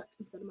my duck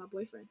instead of my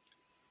boyfriend.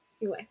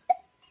 Anyway,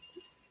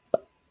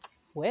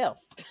 Well,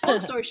 long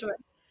story short.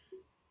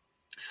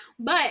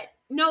 But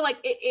no, like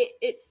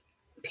it's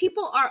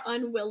people are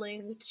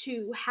unwilling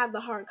to have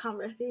the hard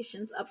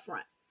conversations up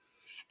front.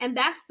 And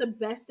that's the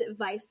best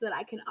advice that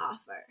I can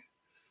offer.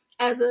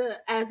 As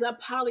a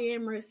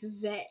polyamorous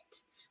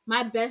vet,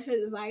 my best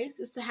advice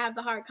is to have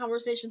the hard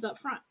conversations up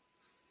front.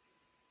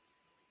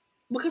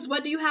 Because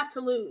what do you have to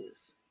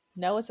lose?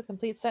 no is a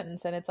complete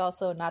sentence, and it's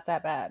also not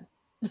that bad.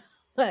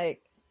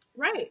 Like,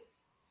 Right.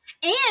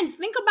 And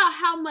think about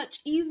how much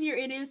easier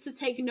it is to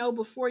take no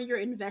before you're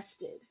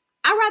invested.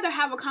 I'd rather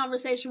have a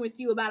conversation with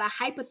you about a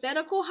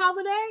hypothetical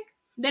holiday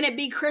than it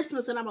be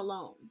Christmas and I'm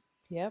alone.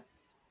 yep,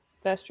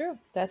 that's true.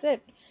 That's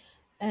it.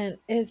 And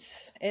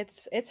it's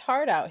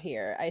hard out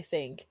here, I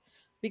think,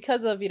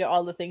 because of,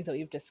 all the things that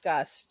we've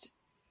discussed.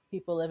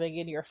 People living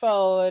in your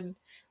phone,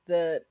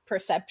 the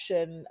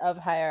perception of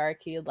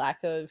hierarchy,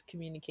 lack of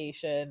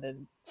communication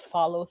and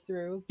follow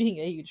through being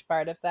a huge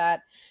part of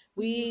that.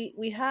 Mm-hmm.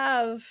 We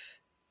have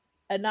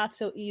a not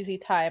so easy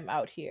time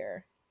out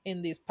here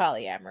in these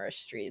polyamorous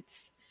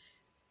streets.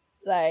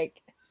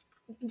 Like,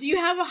 Do you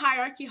have a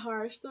hierarchy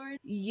horror story?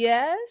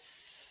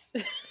 yes.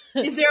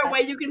 Is there a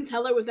way you can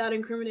tell it without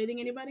incriminating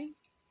anybody?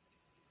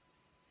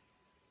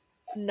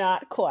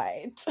 Not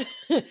quite.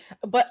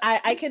 But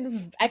I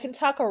can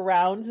talk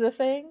around the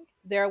thing.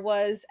 There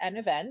was an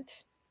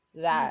event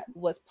that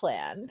was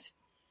planned,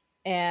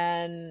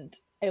 and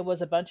it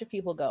was a bunch of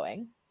people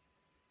going,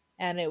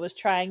 and it was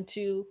trying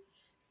to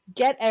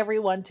get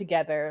everyone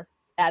together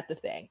at the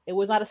thing. It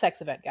was not a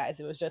sex event, guys.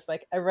 It was just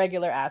like a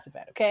regular ass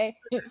event, okay?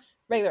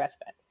 Regular ass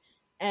event.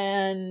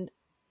 And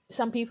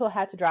some people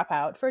had to drop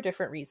out for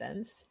different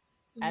reasons.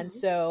 And Mm-hmm.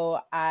 so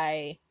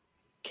I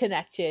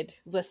connected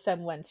with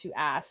someone to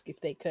ask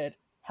if they could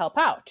help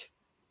out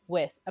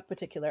with a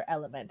particular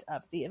element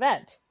of the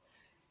event.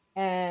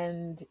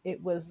 And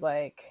it was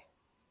like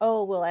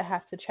oh, well, I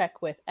have to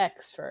check with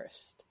X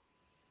first.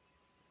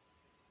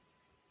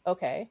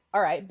 Okay,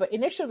 all right. But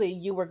initially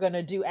you were going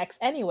to do X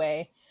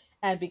anyway.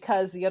 And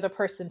because the other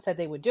person said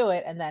they would do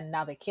it, and then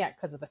now they can't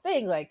because of a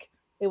thing, like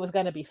it was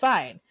going to be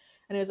fine.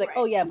 And it was like,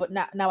 oh, Right. yeah, but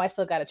now I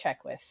still got to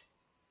check with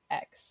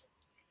X.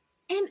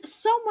 And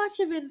so much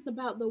of it is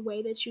about the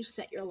way that you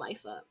set your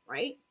life up,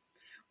 right?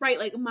 Right,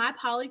 like my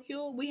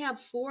polycule, we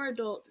have 4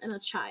 adults and a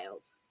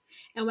child.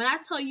 And when I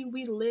tell you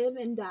we live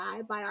and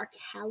die by our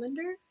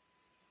calendar,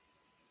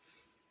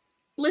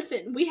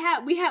 listen,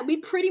 we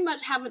pretty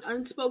much have an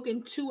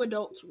unspoken 2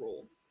 adults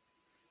rule,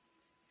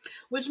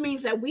 which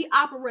means that we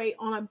operate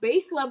on a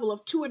base level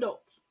of 2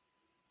 adults.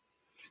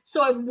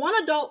 So if one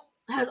adult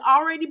has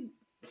already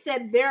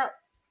said they're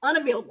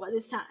unavailable at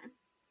this time,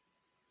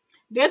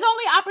 there's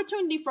only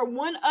opportunity for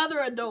one other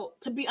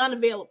adult to be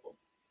unavailable,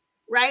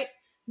 right?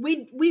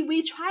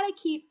 We try to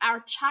keep our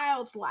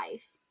child's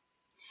life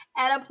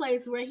at a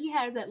place where he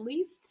has at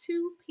least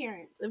 2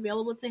 parents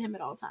available to him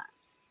at all times.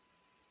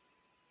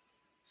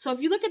 So if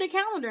you look at the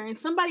calendar and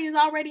somebody is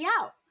already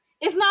out,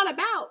 it's not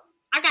about,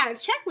 I got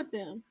to check with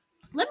them.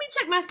 Let me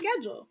check my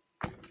schedule.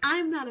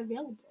 I'm not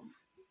available,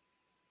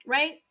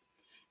 right?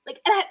 Like,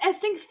 I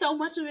think so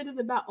much of it is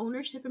about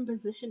ownership and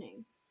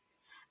positioning.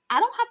 I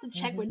don't have to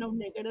check Mm-hmm. with no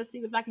nigga to see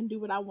if I can do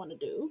what I want to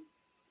do.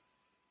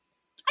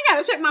 I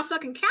got to check my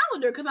fucking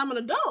calendar because I'm an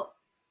adult.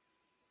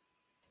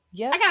 I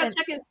Yep. got to And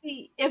check and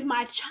see if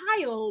my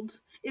child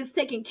is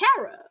taken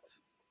care of.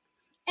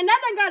 And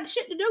that ain't got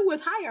shit to do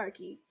with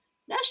hierarchy.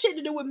 That's shit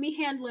to do with me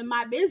handling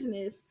my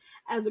business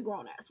as a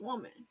grown ass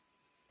woman.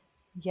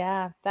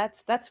 yeah,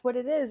 that's what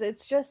it is.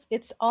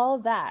 It's all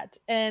that.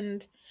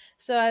 And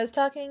so I was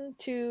talking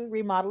to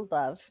Remodeled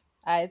Love.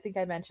 I think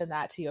I mentioned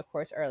that to you, of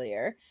course,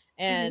 earlier.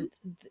 Mm-hmm. And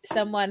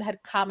someone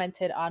had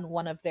commented on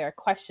one of their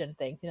question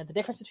things, the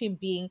difference between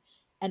being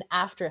an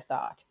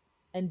afterthought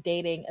and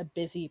dating a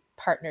busy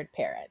partnered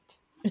parent.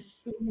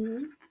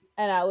 Mm-hmm.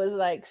 And I was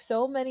like,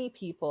 so many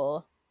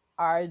people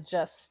are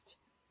just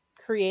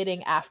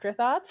creating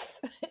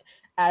afterthoughts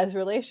as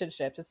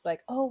relationships. It's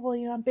like, oh, well,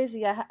 I'm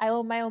busy. I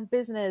own my own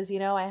business.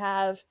 I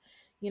have,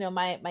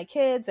 my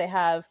kids. I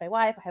have my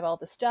wife. I have all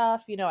this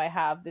stuff. I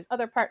have these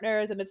other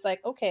partners. And it's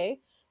like, okay,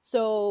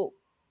 so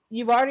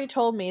you've already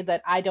told me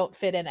that I don't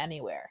fit in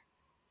anywhere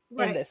in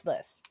Right. this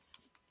list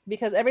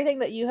because everything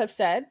that you have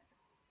said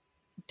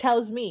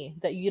tells me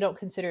that you don't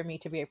consider me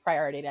to be a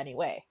priority in any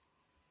way.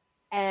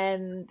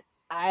 And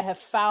I have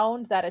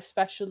found that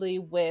especially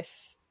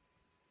with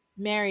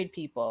married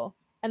people,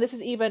 and this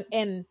is even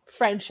in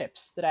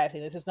friendships that I've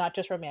seen, this is not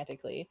just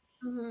romantically,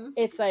 Mm-hmm.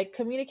 it's like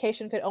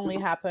communication could only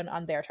happen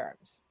on their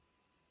terms,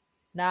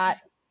 not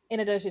in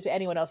addition to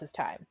anyone else's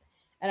time.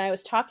 And I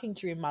was talking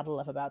to Remodel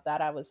Love about that.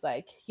 I was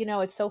like,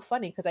 it's so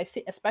funny because I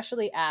see,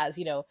 especially as,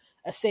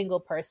 a single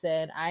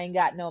person, I ain't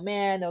got no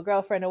man, no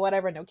girlfriend, or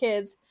whatever, no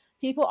kids.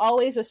 People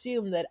always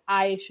assume that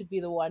I should be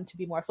the one to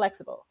be more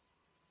flexible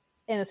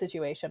in a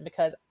situation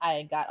because I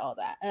ain't got all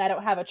that. And I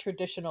don't have a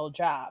traditional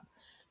job.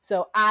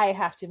 So I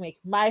have to make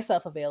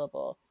myself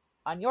available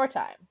on your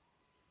time.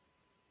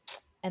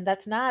 And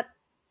that's not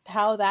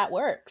how that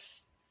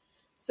works.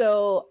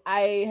 So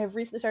I have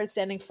recently started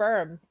standing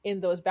firm in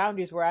those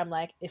boundaries where I'm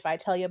like, if I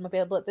tell you I'm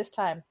available at this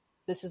time,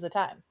 this is the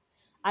time.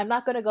 I'm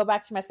not going to go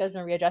back to my schedule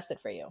and readjust it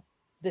for you.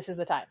 This is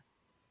the time.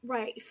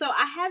 Right. So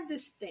I have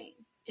this thing,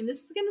 and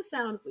this is going to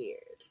sound weird,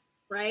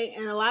 right?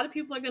 And a lot of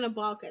people are going to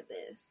balk at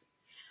this,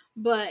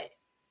 but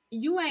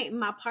you ain't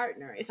my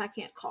partner if I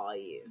can't call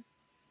you.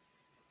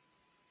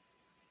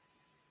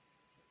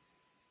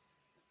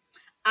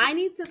 I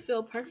need to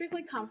feel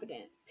perfectly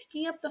confident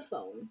picking up the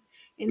phone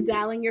and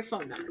dialing your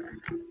phone number.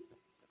 And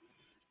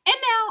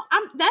now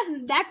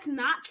that's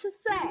not to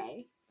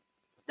say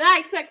that I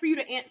expect for you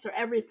to answer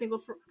every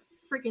single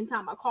freaking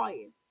time I call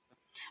you.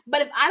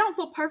 But if I don't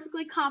feel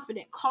perfectly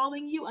confident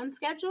calling you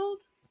unscheduled,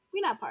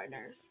 we're not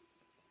partners.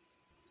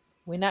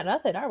 We're not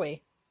nothing, are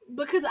we?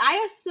 Because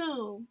I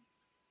assume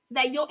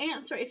that you'll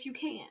answer if you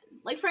can.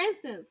 Like for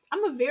instance,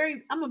 I'm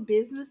a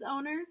business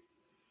owner.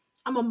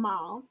 I'm a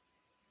mom.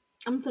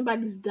 I'm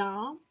somebody's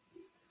dom.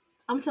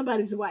 I'm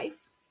somebody's wife.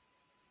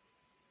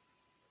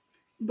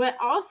 But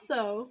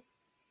also,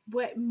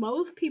 what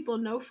most people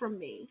know from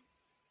me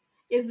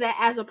is that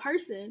as a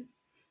person,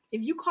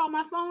 if you call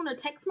my phone or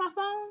text my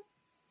phone,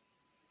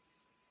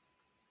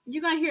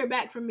 you're gonna hear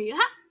back from me.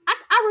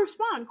 I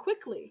respond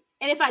quickly,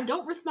 and if I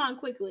don't respond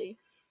quickly,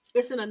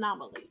 it's an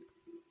anomaly.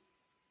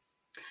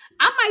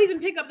 I might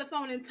even pick up the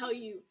phone and tell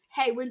you,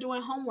 "Hey, we're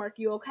doing homework.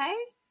 You okay?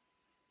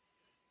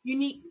 You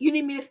need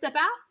me to step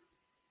out?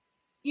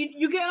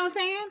 You get what I'm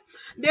saying?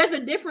 There's a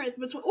difference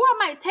between, or I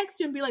might text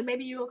you and be like,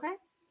 "Baby, you okay?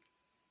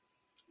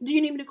 Do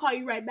you need me to call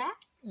you right back,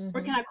 or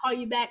Mm-hmm. can I call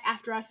you back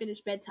after I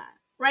finish bedtime?"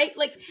 Right?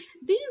 Like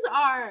these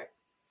are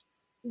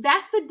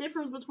that's the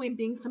difference between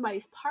being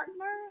somebody's partner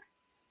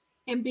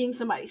and being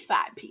somebody's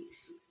side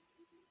piece.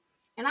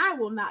 And I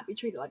will not be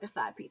treated like a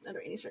side piece under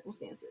any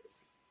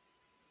circumstances.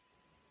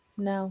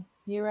 No,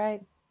 you're right.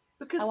 I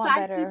Because want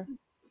better.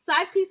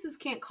 side pieces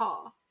can't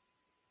call.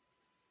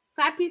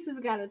 Side pieces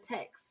gotta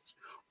text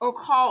or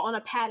call on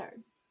a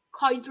pattern.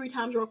 call you 3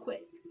 times real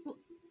quick.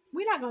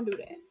 We're not gonna do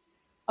that.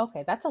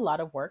 Okay, that's a lot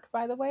of work,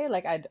 by the way.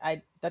 Like,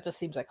 I that just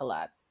seems like a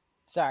lot.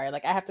 Sorry,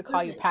 like I have to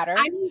call you Listen, Patter.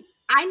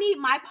 I need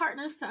my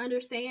partners to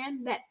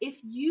understand that if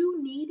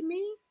you need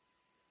me,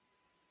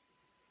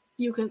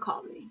 you can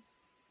call me.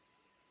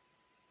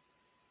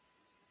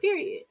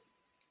 Period.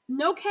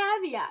 No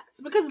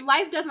caveats, because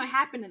life doesn't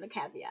happen in the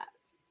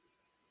caveats.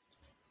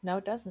 No,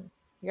 it doesn't.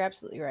 You're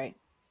absolutely right.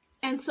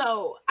 And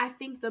so I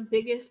think the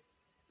biggest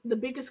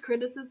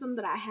criticism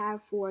that I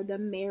have for the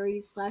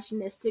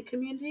married/nested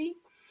community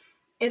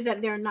is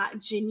that they're not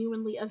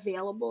genuinely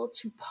available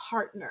to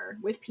partner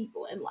with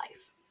people in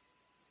life.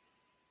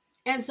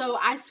 And so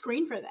I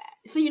screen for that.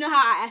 So you know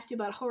how I asked you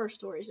about horror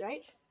stories,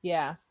 right?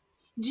 Yeah.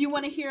 Do you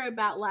want to hear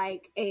about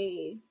like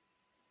a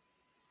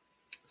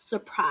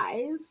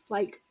surprise,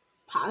 like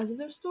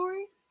positive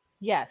story?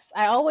 Yes.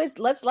 I always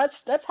let's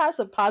have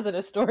some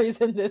positive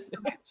stories in this.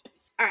 Okay.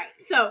 All right.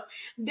 So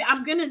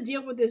I'm gonna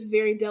deal with this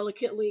very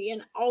delicately,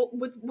 and all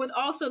with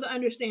also the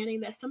understanding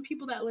that some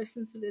people that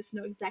listen to this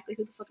know exactly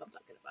who the fuck I'm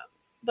talking about.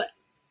 But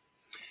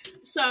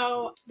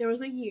so there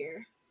was a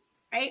year,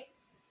 right?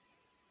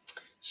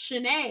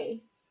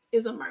 Shanae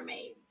is a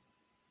mermaid.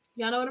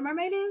 Y'all know what a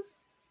mermaid is?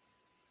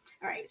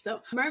 All right,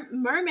 so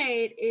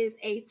mermaid is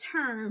a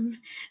term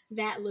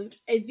that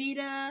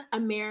Evita,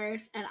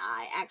 Amaris, and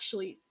I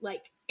actually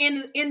like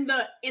in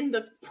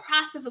the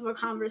process of a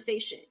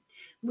conversation,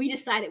 we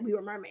decided we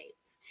were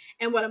mermaids.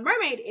 And what a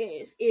mermaid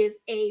is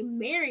a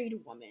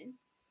married woman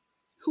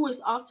who is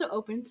also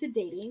open to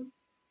dating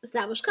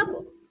established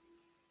couples.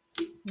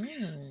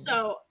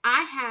 So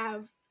I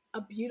have a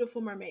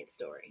beautiful mermaid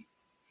story,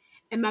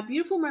 and my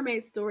beautiful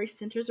mermaid story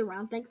centers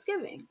around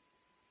Thanksgiving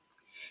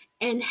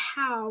and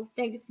how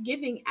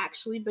Thanksgiving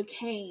actually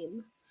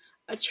became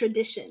a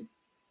tradition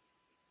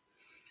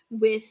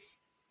with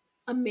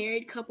a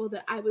married couple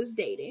that I was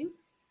dating.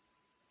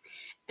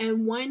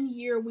 And one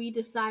year we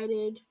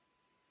decided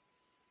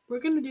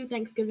we're going to do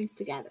Thanksgiving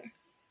together.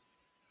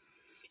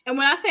 And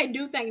when I say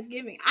do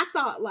Thanksgiving, I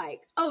thought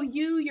like, oh,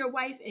 you, your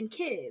wife, and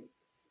kids.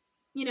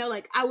 You know,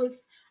 like I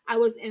was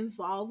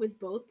involved with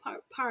both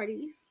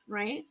parties,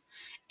 right?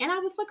 And I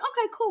was like,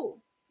 okay, cool.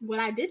 What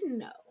I didn't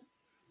know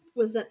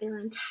was that their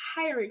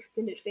entire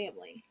extended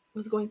family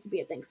was going to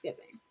be at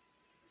Thanksgiving.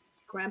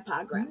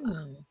 Grandpa,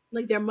 grandma,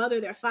 like their mother,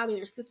 their father,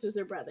 their sisters,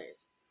 their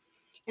brothers.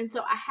 And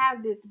so I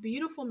have this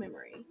beautiful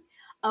memory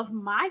of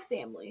my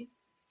family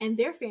and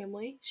their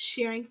family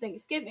sharing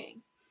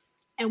Thanksgiving.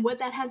 And what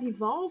that has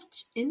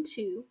evolved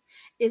into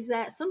is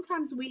that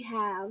sometimes we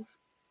have,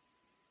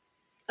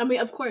 I mean,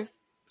 of course,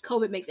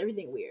 COVID makes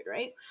everything weird,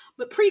 right?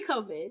 But pre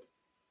COVID,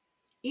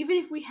 even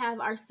if we have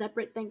our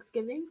separate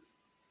Thanksgivings,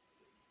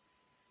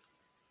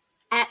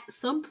 at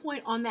some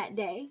point on that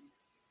day,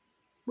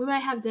 we might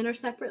have dinner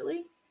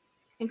separately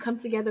and come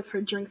together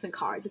for drinks and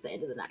cards at the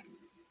end of the night,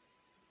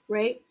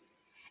 right?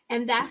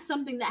 And that's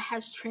something that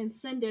has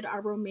transcended our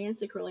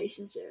romantic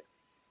relationship.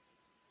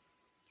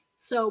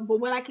 So, but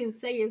what I can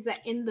say is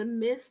that in the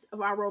midst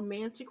of our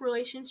romantic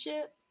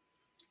relationship,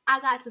 I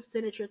got to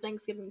sit at your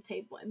Thanksgiving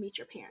table and meet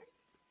your parents,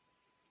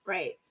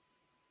 right?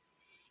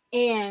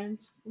 And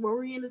were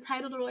we in a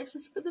titled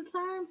relationship at the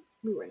time?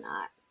 We were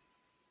not.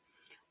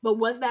 But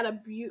was that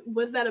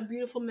a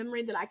beautiful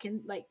memory that I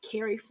can like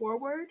carry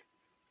forward?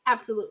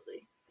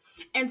 Absolutely.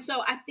 And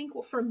so I think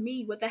for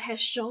me, what that has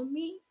shown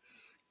me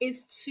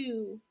is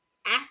to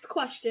ask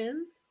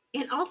questions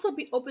and also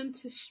be open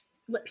to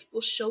let people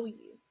show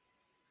you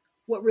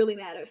what really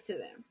matters to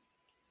them,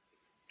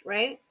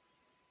 right?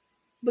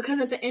 Because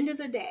at the end of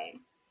the day,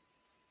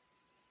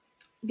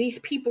 these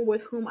people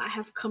with whom I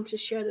have come to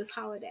share this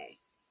holiday,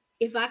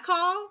 if I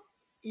call,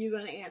 you're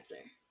going to answer.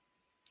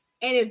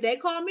 And if they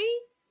call me,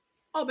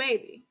 oh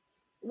baby,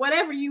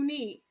 whatever you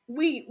need,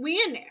 we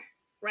in there,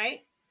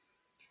 right?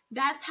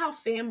 That's how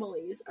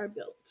families are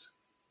built.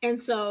 And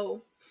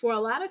so for a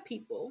lot of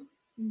people,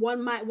 one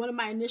of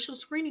my initial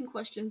screening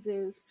questions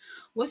is,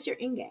 what's your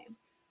end game?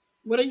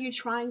 What are you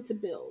trying to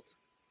build?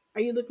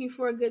 Are you looking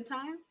for a good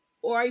time?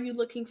 Or are you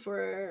looking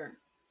for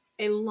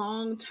a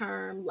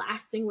long-term,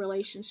 lasting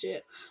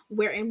relationship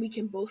wherein we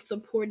can both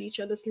support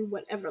each other through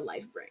whatever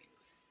life brings?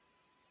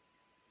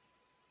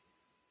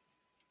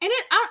 And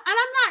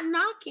I'm not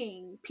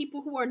knocking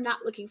people who are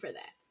not looking for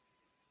that.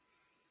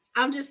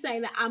 I'm just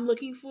saying that I'm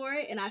looking for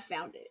it and I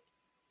found it.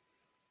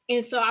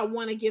 And so I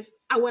want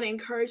to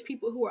encourage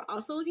people who are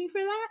also looking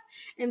for that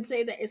and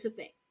say that it's a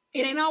thing.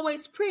 It ain't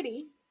always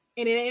pretty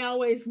and it ain't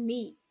always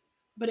neat,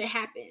 but it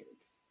happens.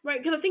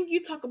 Right? Because I think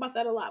you talk about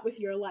that a lot with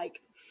your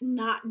like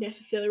not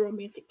necessarily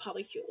romantic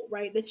polycule,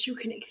 right? That you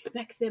can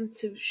expect them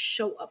to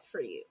show up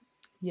for you.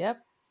 Yep.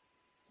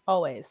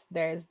 Always.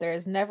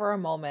 There's never a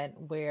moment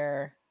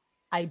where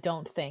I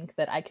don't think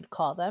that I could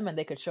call them and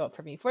they could show up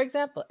for me. For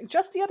example,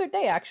 just the other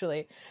day,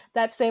 actually,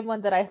 that same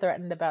one that I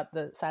threatened about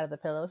the side of the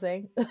pillow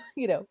saying,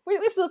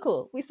 we're still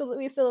cool. We're still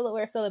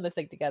in this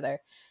thing together.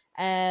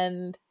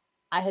 And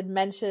I had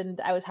mentioned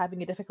I was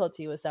having a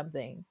difficulty with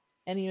something.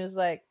 And he was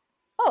like,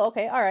 oh,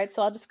 okay, all right,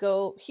 so I'll just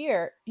go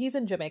here. He's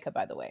in Jamaica,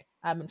 by the way.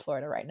 I'm in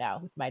Florida right now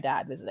with my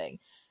dad visiting.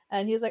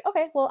 And he was like,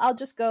 okay, well, I'll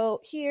just go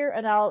here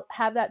and I'll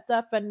have that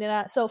stuff. And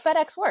then, so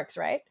FedEx works,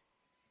 right?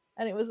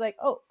 And it was like,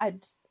 oh, I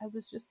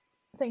was just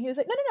thinking. He was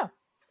like, no, no, no,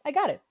 I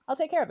got it. I'll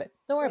take care of it.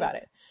 Don't worry Right. about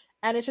it.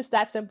 And it's just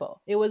that simple.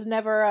 It was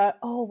never,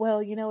 oh, well,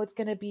 it's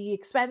going to be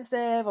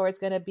expensive or it's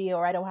going to be,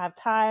 or I don't have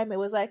time. It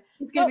was like,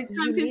 It's gonna nope, be you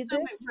time need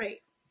consuming, this.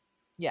 right?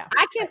 Yeah.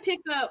 I can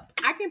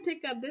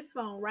pick up this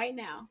phone right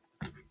now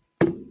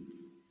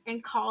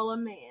and call a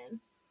man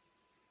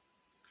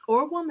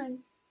or a woman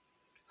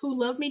who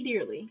love me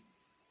dearly,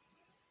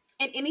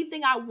 and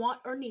anything I want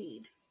or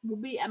need will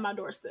be at my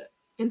doorstep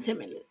in 10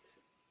 minutes.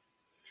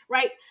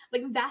 Right?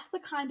 Like that's the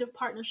kind of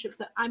partnerships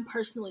that I'm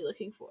personally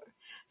looking for.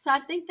 So I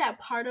think that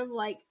part of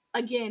like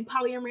again,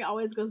 polyamory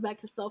always goes back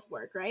to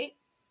self-work, right?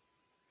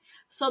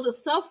 So the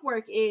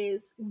self-work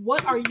is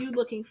what are you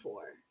looking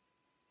for?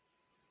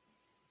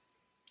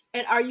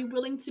 And are you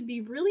willing to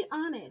be really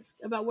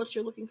honest about what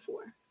you're looking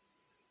for?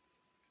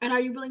 And are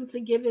you willing to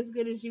give as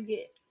good as you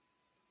get?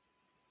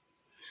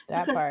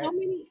 That Because part.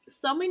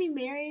 so many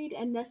married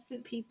and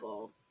nested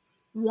people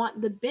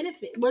want the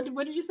benefit. What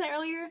did you say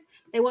earlier?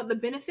 They want the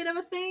benefit of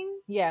a thing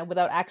Yeah,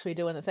 without actually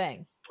doing the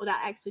thing. without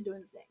actually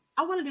doing the thing.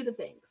 I want to do the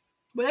things.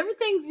 Whatever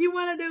things you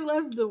want to do,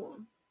 let's do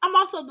them. I'm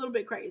also a little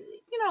bit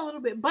crazy, a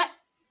little bit. But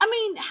I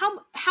mean,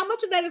 how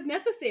much of that is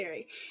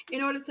necessary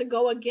in order to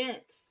go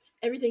against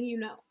everything you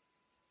know?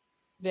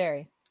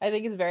 Very. I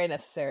think it's very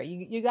necessary.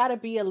 You got to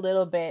be a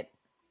little bit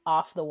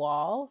off the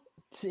wall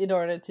in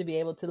order to be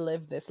able to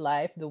live this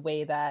life the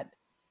way that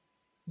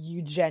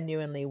you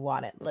genuinely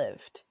want it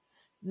lived.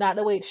 Not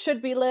the way it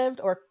should be lived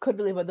or could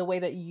be lived, but the way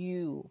that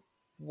you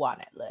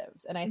want it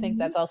lived. And I think Mm-hmm.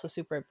 that's also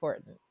super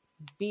important.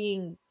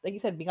 Being, like you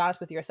said, being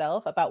honest with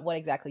yourself about what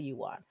exactly you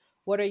want.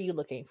 What are you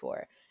looking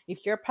for?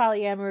 If your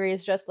polyamory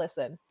is just,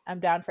 listen, I'm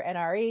down for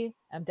NRE,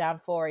 I'm down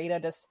for,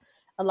 just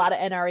a lot of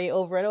NRE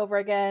over and over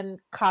again,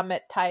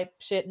 comment type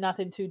shit,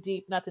 nothing too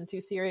deep, nothing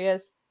too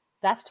serious,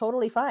 that's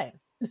totally fine.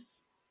 Be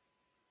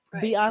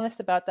Right. honest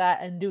about that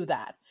and do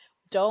that.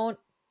 Don't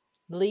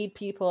lead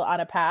people on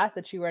a path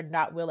that you are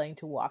not willing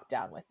to walk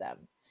down with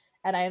them.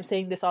 And I am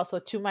saying this also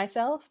to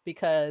myself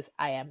because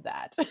I am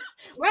that.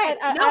 Right.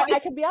 And No, I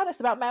can be honest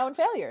about my own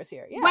failures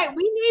here. right. Yeah.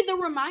 We need the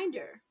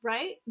reminder,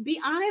 right? Be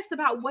honest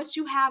about what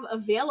you have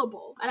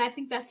available. And I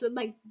think that's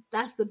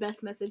the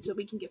best message that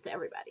we can give to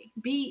everybody.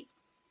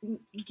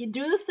 You can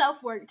do the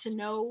self work to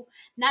know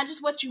not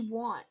just what you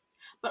want,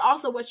 but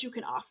also what you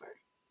can offer.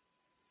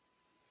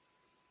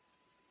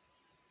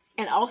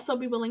 And also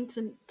be willing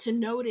to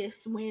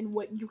notice when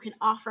what you can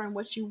offer and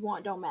what you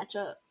want don't match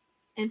up,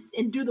 and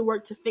do the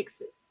work to fix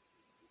it.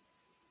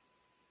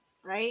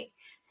 Right?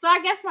 So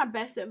I guess my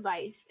best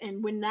advice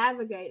and when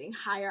navigating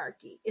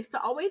hierarchy is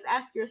to always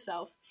ask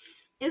yourself,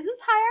 is this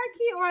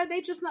hierarchy or are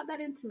they just not that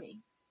into me?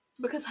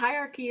 Because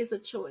hierarchy is a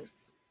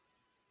choice.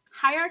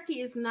 Hierarchy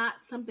is not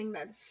something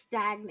that's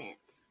stagnant.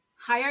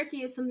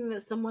 Hierarchy is something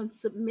that someone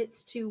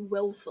submits to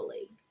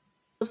willfully.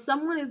 If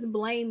someone is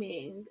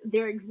blaming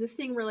their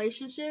existing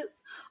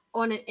relationships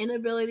on an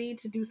inability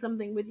to do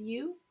something with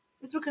you,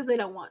 it's because they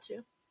don't want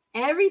to.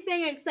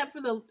 Everything except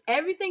for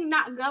everything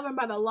not governed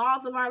by the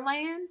laws of our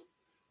land,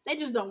 they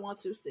just don't want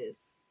to, sis.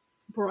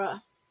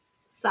 Bruh.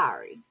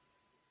 Sorry.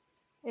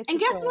 It's And a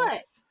guess what?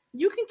 choice.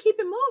 You can keep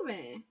it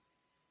moving.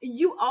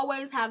 You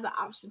always have the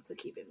option to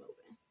keep it moving.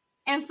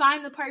 And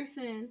find the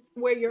person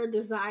where your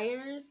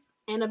desires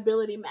and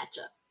ability match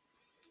up.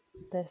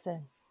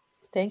 Listen,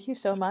 thank you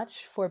so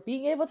much for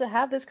being able to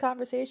have this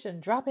conversation,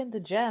 drop in the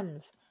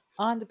gems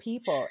on the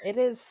people. It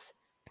is,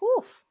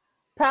 poof,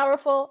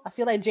 powerful. I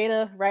feel like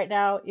Jada right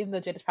now, even though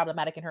Jada's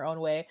problematic in her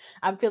own way,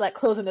 I feel like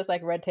closing this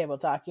like red table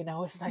talk,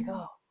 it's like,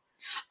 oh.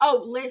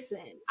 Oh, listen,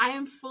 I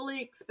am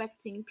fully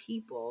expecting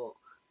people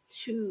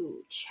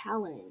to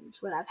challenge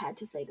what I've had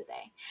to say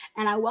today.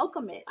 And I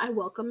welcome it. I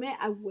welcome it.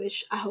 I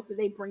hope that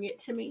they bring it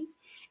to me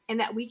and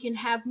that we can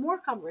have more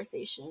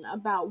conversation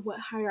about what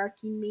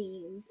hierarchy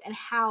means and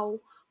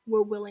how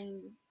we're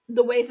willing,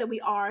 the ways that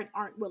we are and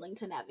aren't willing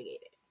to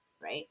navigate it,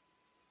 right?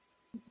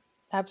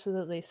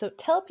 Absolutely. So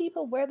tell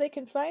people where they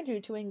can find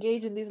you to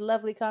engage in these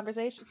lovely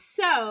conversations.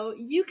 So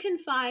you can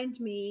find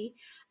me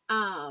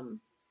um,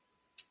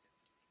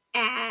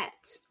 at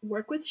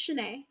Work with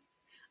Shanae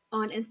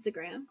on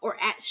Instagram or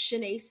at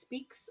Shanae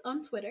Speaks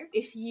on Twitter.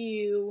 If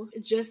you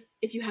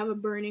have a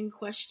burning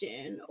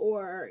question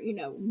or,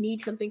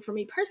 need something from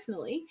me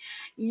personally,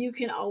 you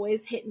can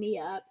always hit me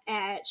up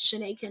at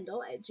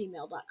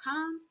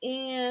ShanaeKendall@gmail.com.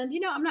 And,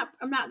 I'm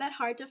not that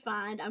hard to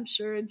find. I'm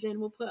sure Jen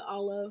will put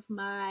all of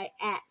my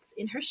ats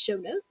in her show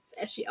notes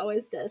as she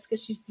always does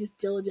because she's just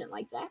diligent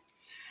like that.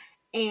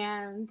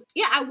 And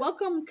yeah, I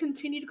welcome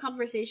continued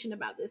conversation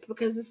about this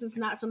because this is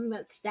not something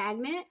that's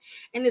stagnant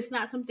and it's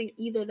not something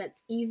either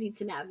that's easy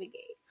to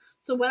navigate.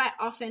 So what I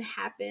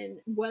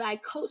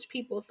coach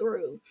people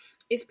through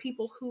is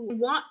people who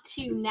want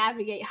to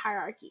navigate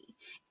hierarchy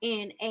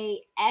in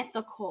a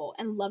ethical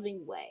and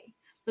loving way,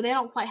 but they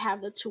don't quite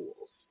have the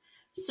tools.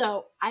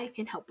 So I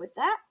can help with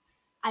that.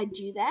 I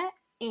do that.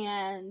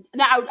 And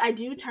now I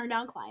do turn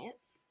down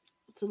clients,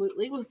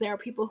 absolutely, because there are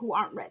people who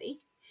aren't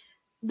ready,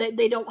 that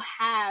they don't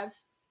have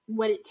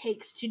what it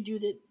takes to do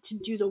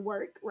the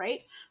work,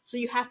 right? So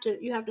you have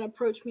to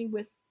approach me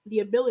with the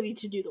ability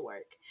to do the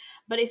work.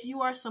 But if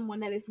you are someone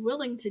that is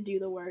willing to do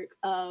the work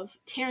of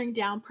tearing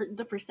down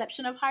the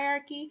perception of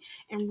hierarchy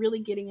and really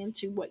getting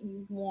into what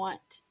you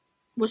want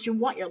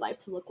your life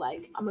to look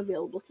like, I'm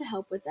available to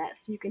help with that.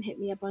 So you can hit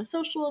me up on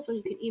socials or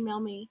you can email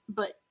me.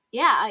 But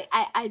yeah,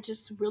 I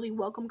just really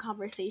welcome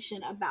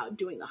conversation about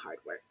doing the hard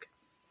work.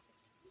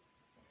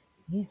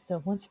 Yeah,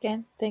 so once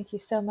again, thank you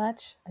so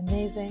much.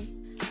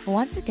 Amazing.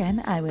 Once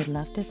again, I would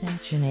love to thank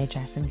Shanae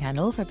Jackson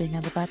Kendall for being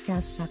on the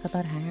podcast to talk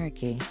about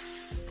hierarchy.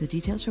 The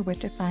details for where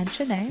to find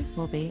Shanae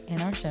will be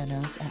in our show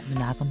notes at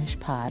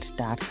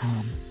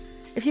monogamishpod.com.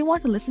 If you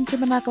want to listen to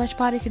Monogamish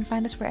Pod, you can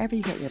find us wherever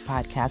you get your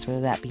podcasts,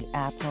 whether that be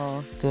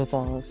Apple,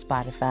 Google,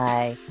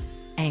 Spotify,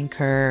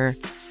 Anchor,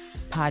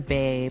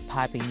 Podbay,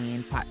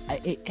 Podbean,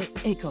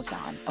 it goes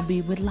on.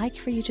 We would like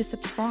for you to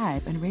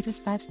subscribe and rate us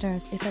 5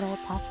 stars if at all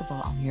possible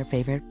on your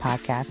favorite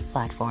podcast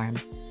platform.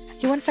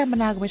 If you want to find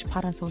Monogamish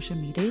Pod on social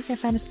media, you can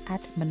find us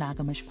at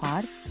Monogamish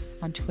Pod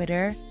on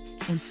Twitter,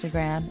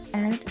 Instagram,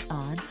 and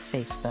on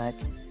Facebook.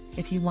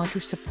 If you want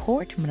to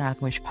support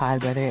Monogamish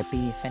Pod, whether it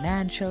be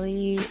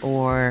financially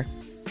or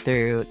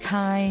through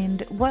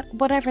kind,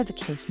 whatever the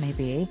case may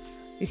be,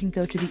 you can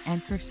go to the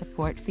Anchor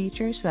support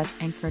feature. So that's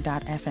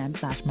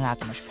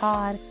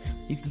anchor.fm/monogamishpod.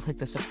 You can click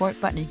the support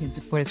button. You can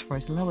support us for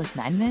as low as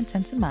 99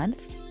 cents a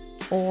month.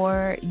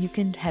 Or you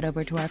can head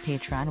over to our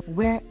Patreon,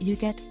 where you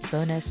get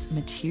bonus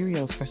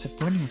materials for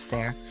supporting us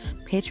there.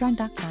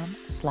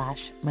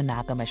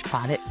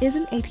 Patreon.com/monogamishpod. It is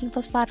an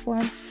 18+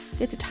 platform. You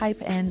have to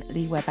type in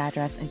the web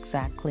address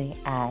exactly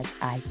as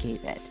I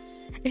gave it.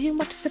 If you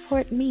want to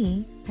support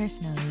me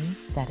personally,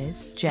 that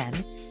is Jen,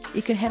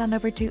 you can head on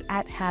over to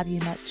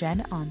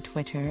 @HaveYouMetJen on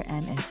Twitter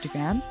and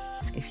Instagram.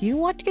 If you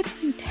want to get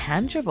something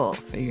tangible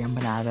for your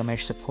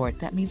monogamish support,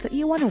 that means that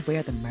you want to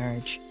wear the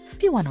merge.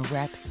 If you want to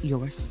rep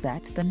your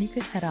set, then you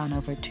could head on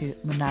over to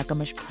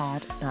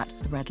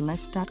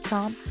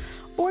monogamishpod.threadless.com,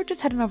 or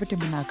just head on over to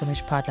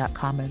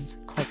monogamishpod.com and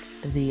click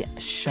the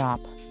shop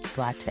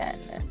button.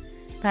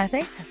 But I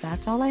think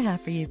that's all I have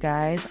for you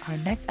guys. Our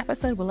next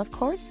episode will, of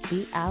course,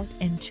 be out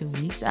in 2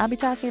 weeks. I'll be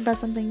talking about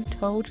something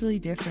totally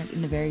different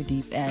in a very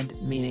deep and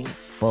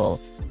meaningful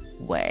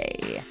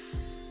way.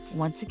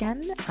 Once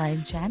again,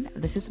 I'm Jen.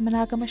 This is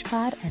Monogamish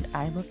Pod, and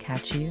I will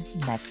catch you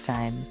next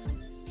time.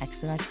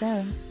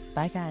 XOXO.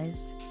 Bye,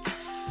 guys.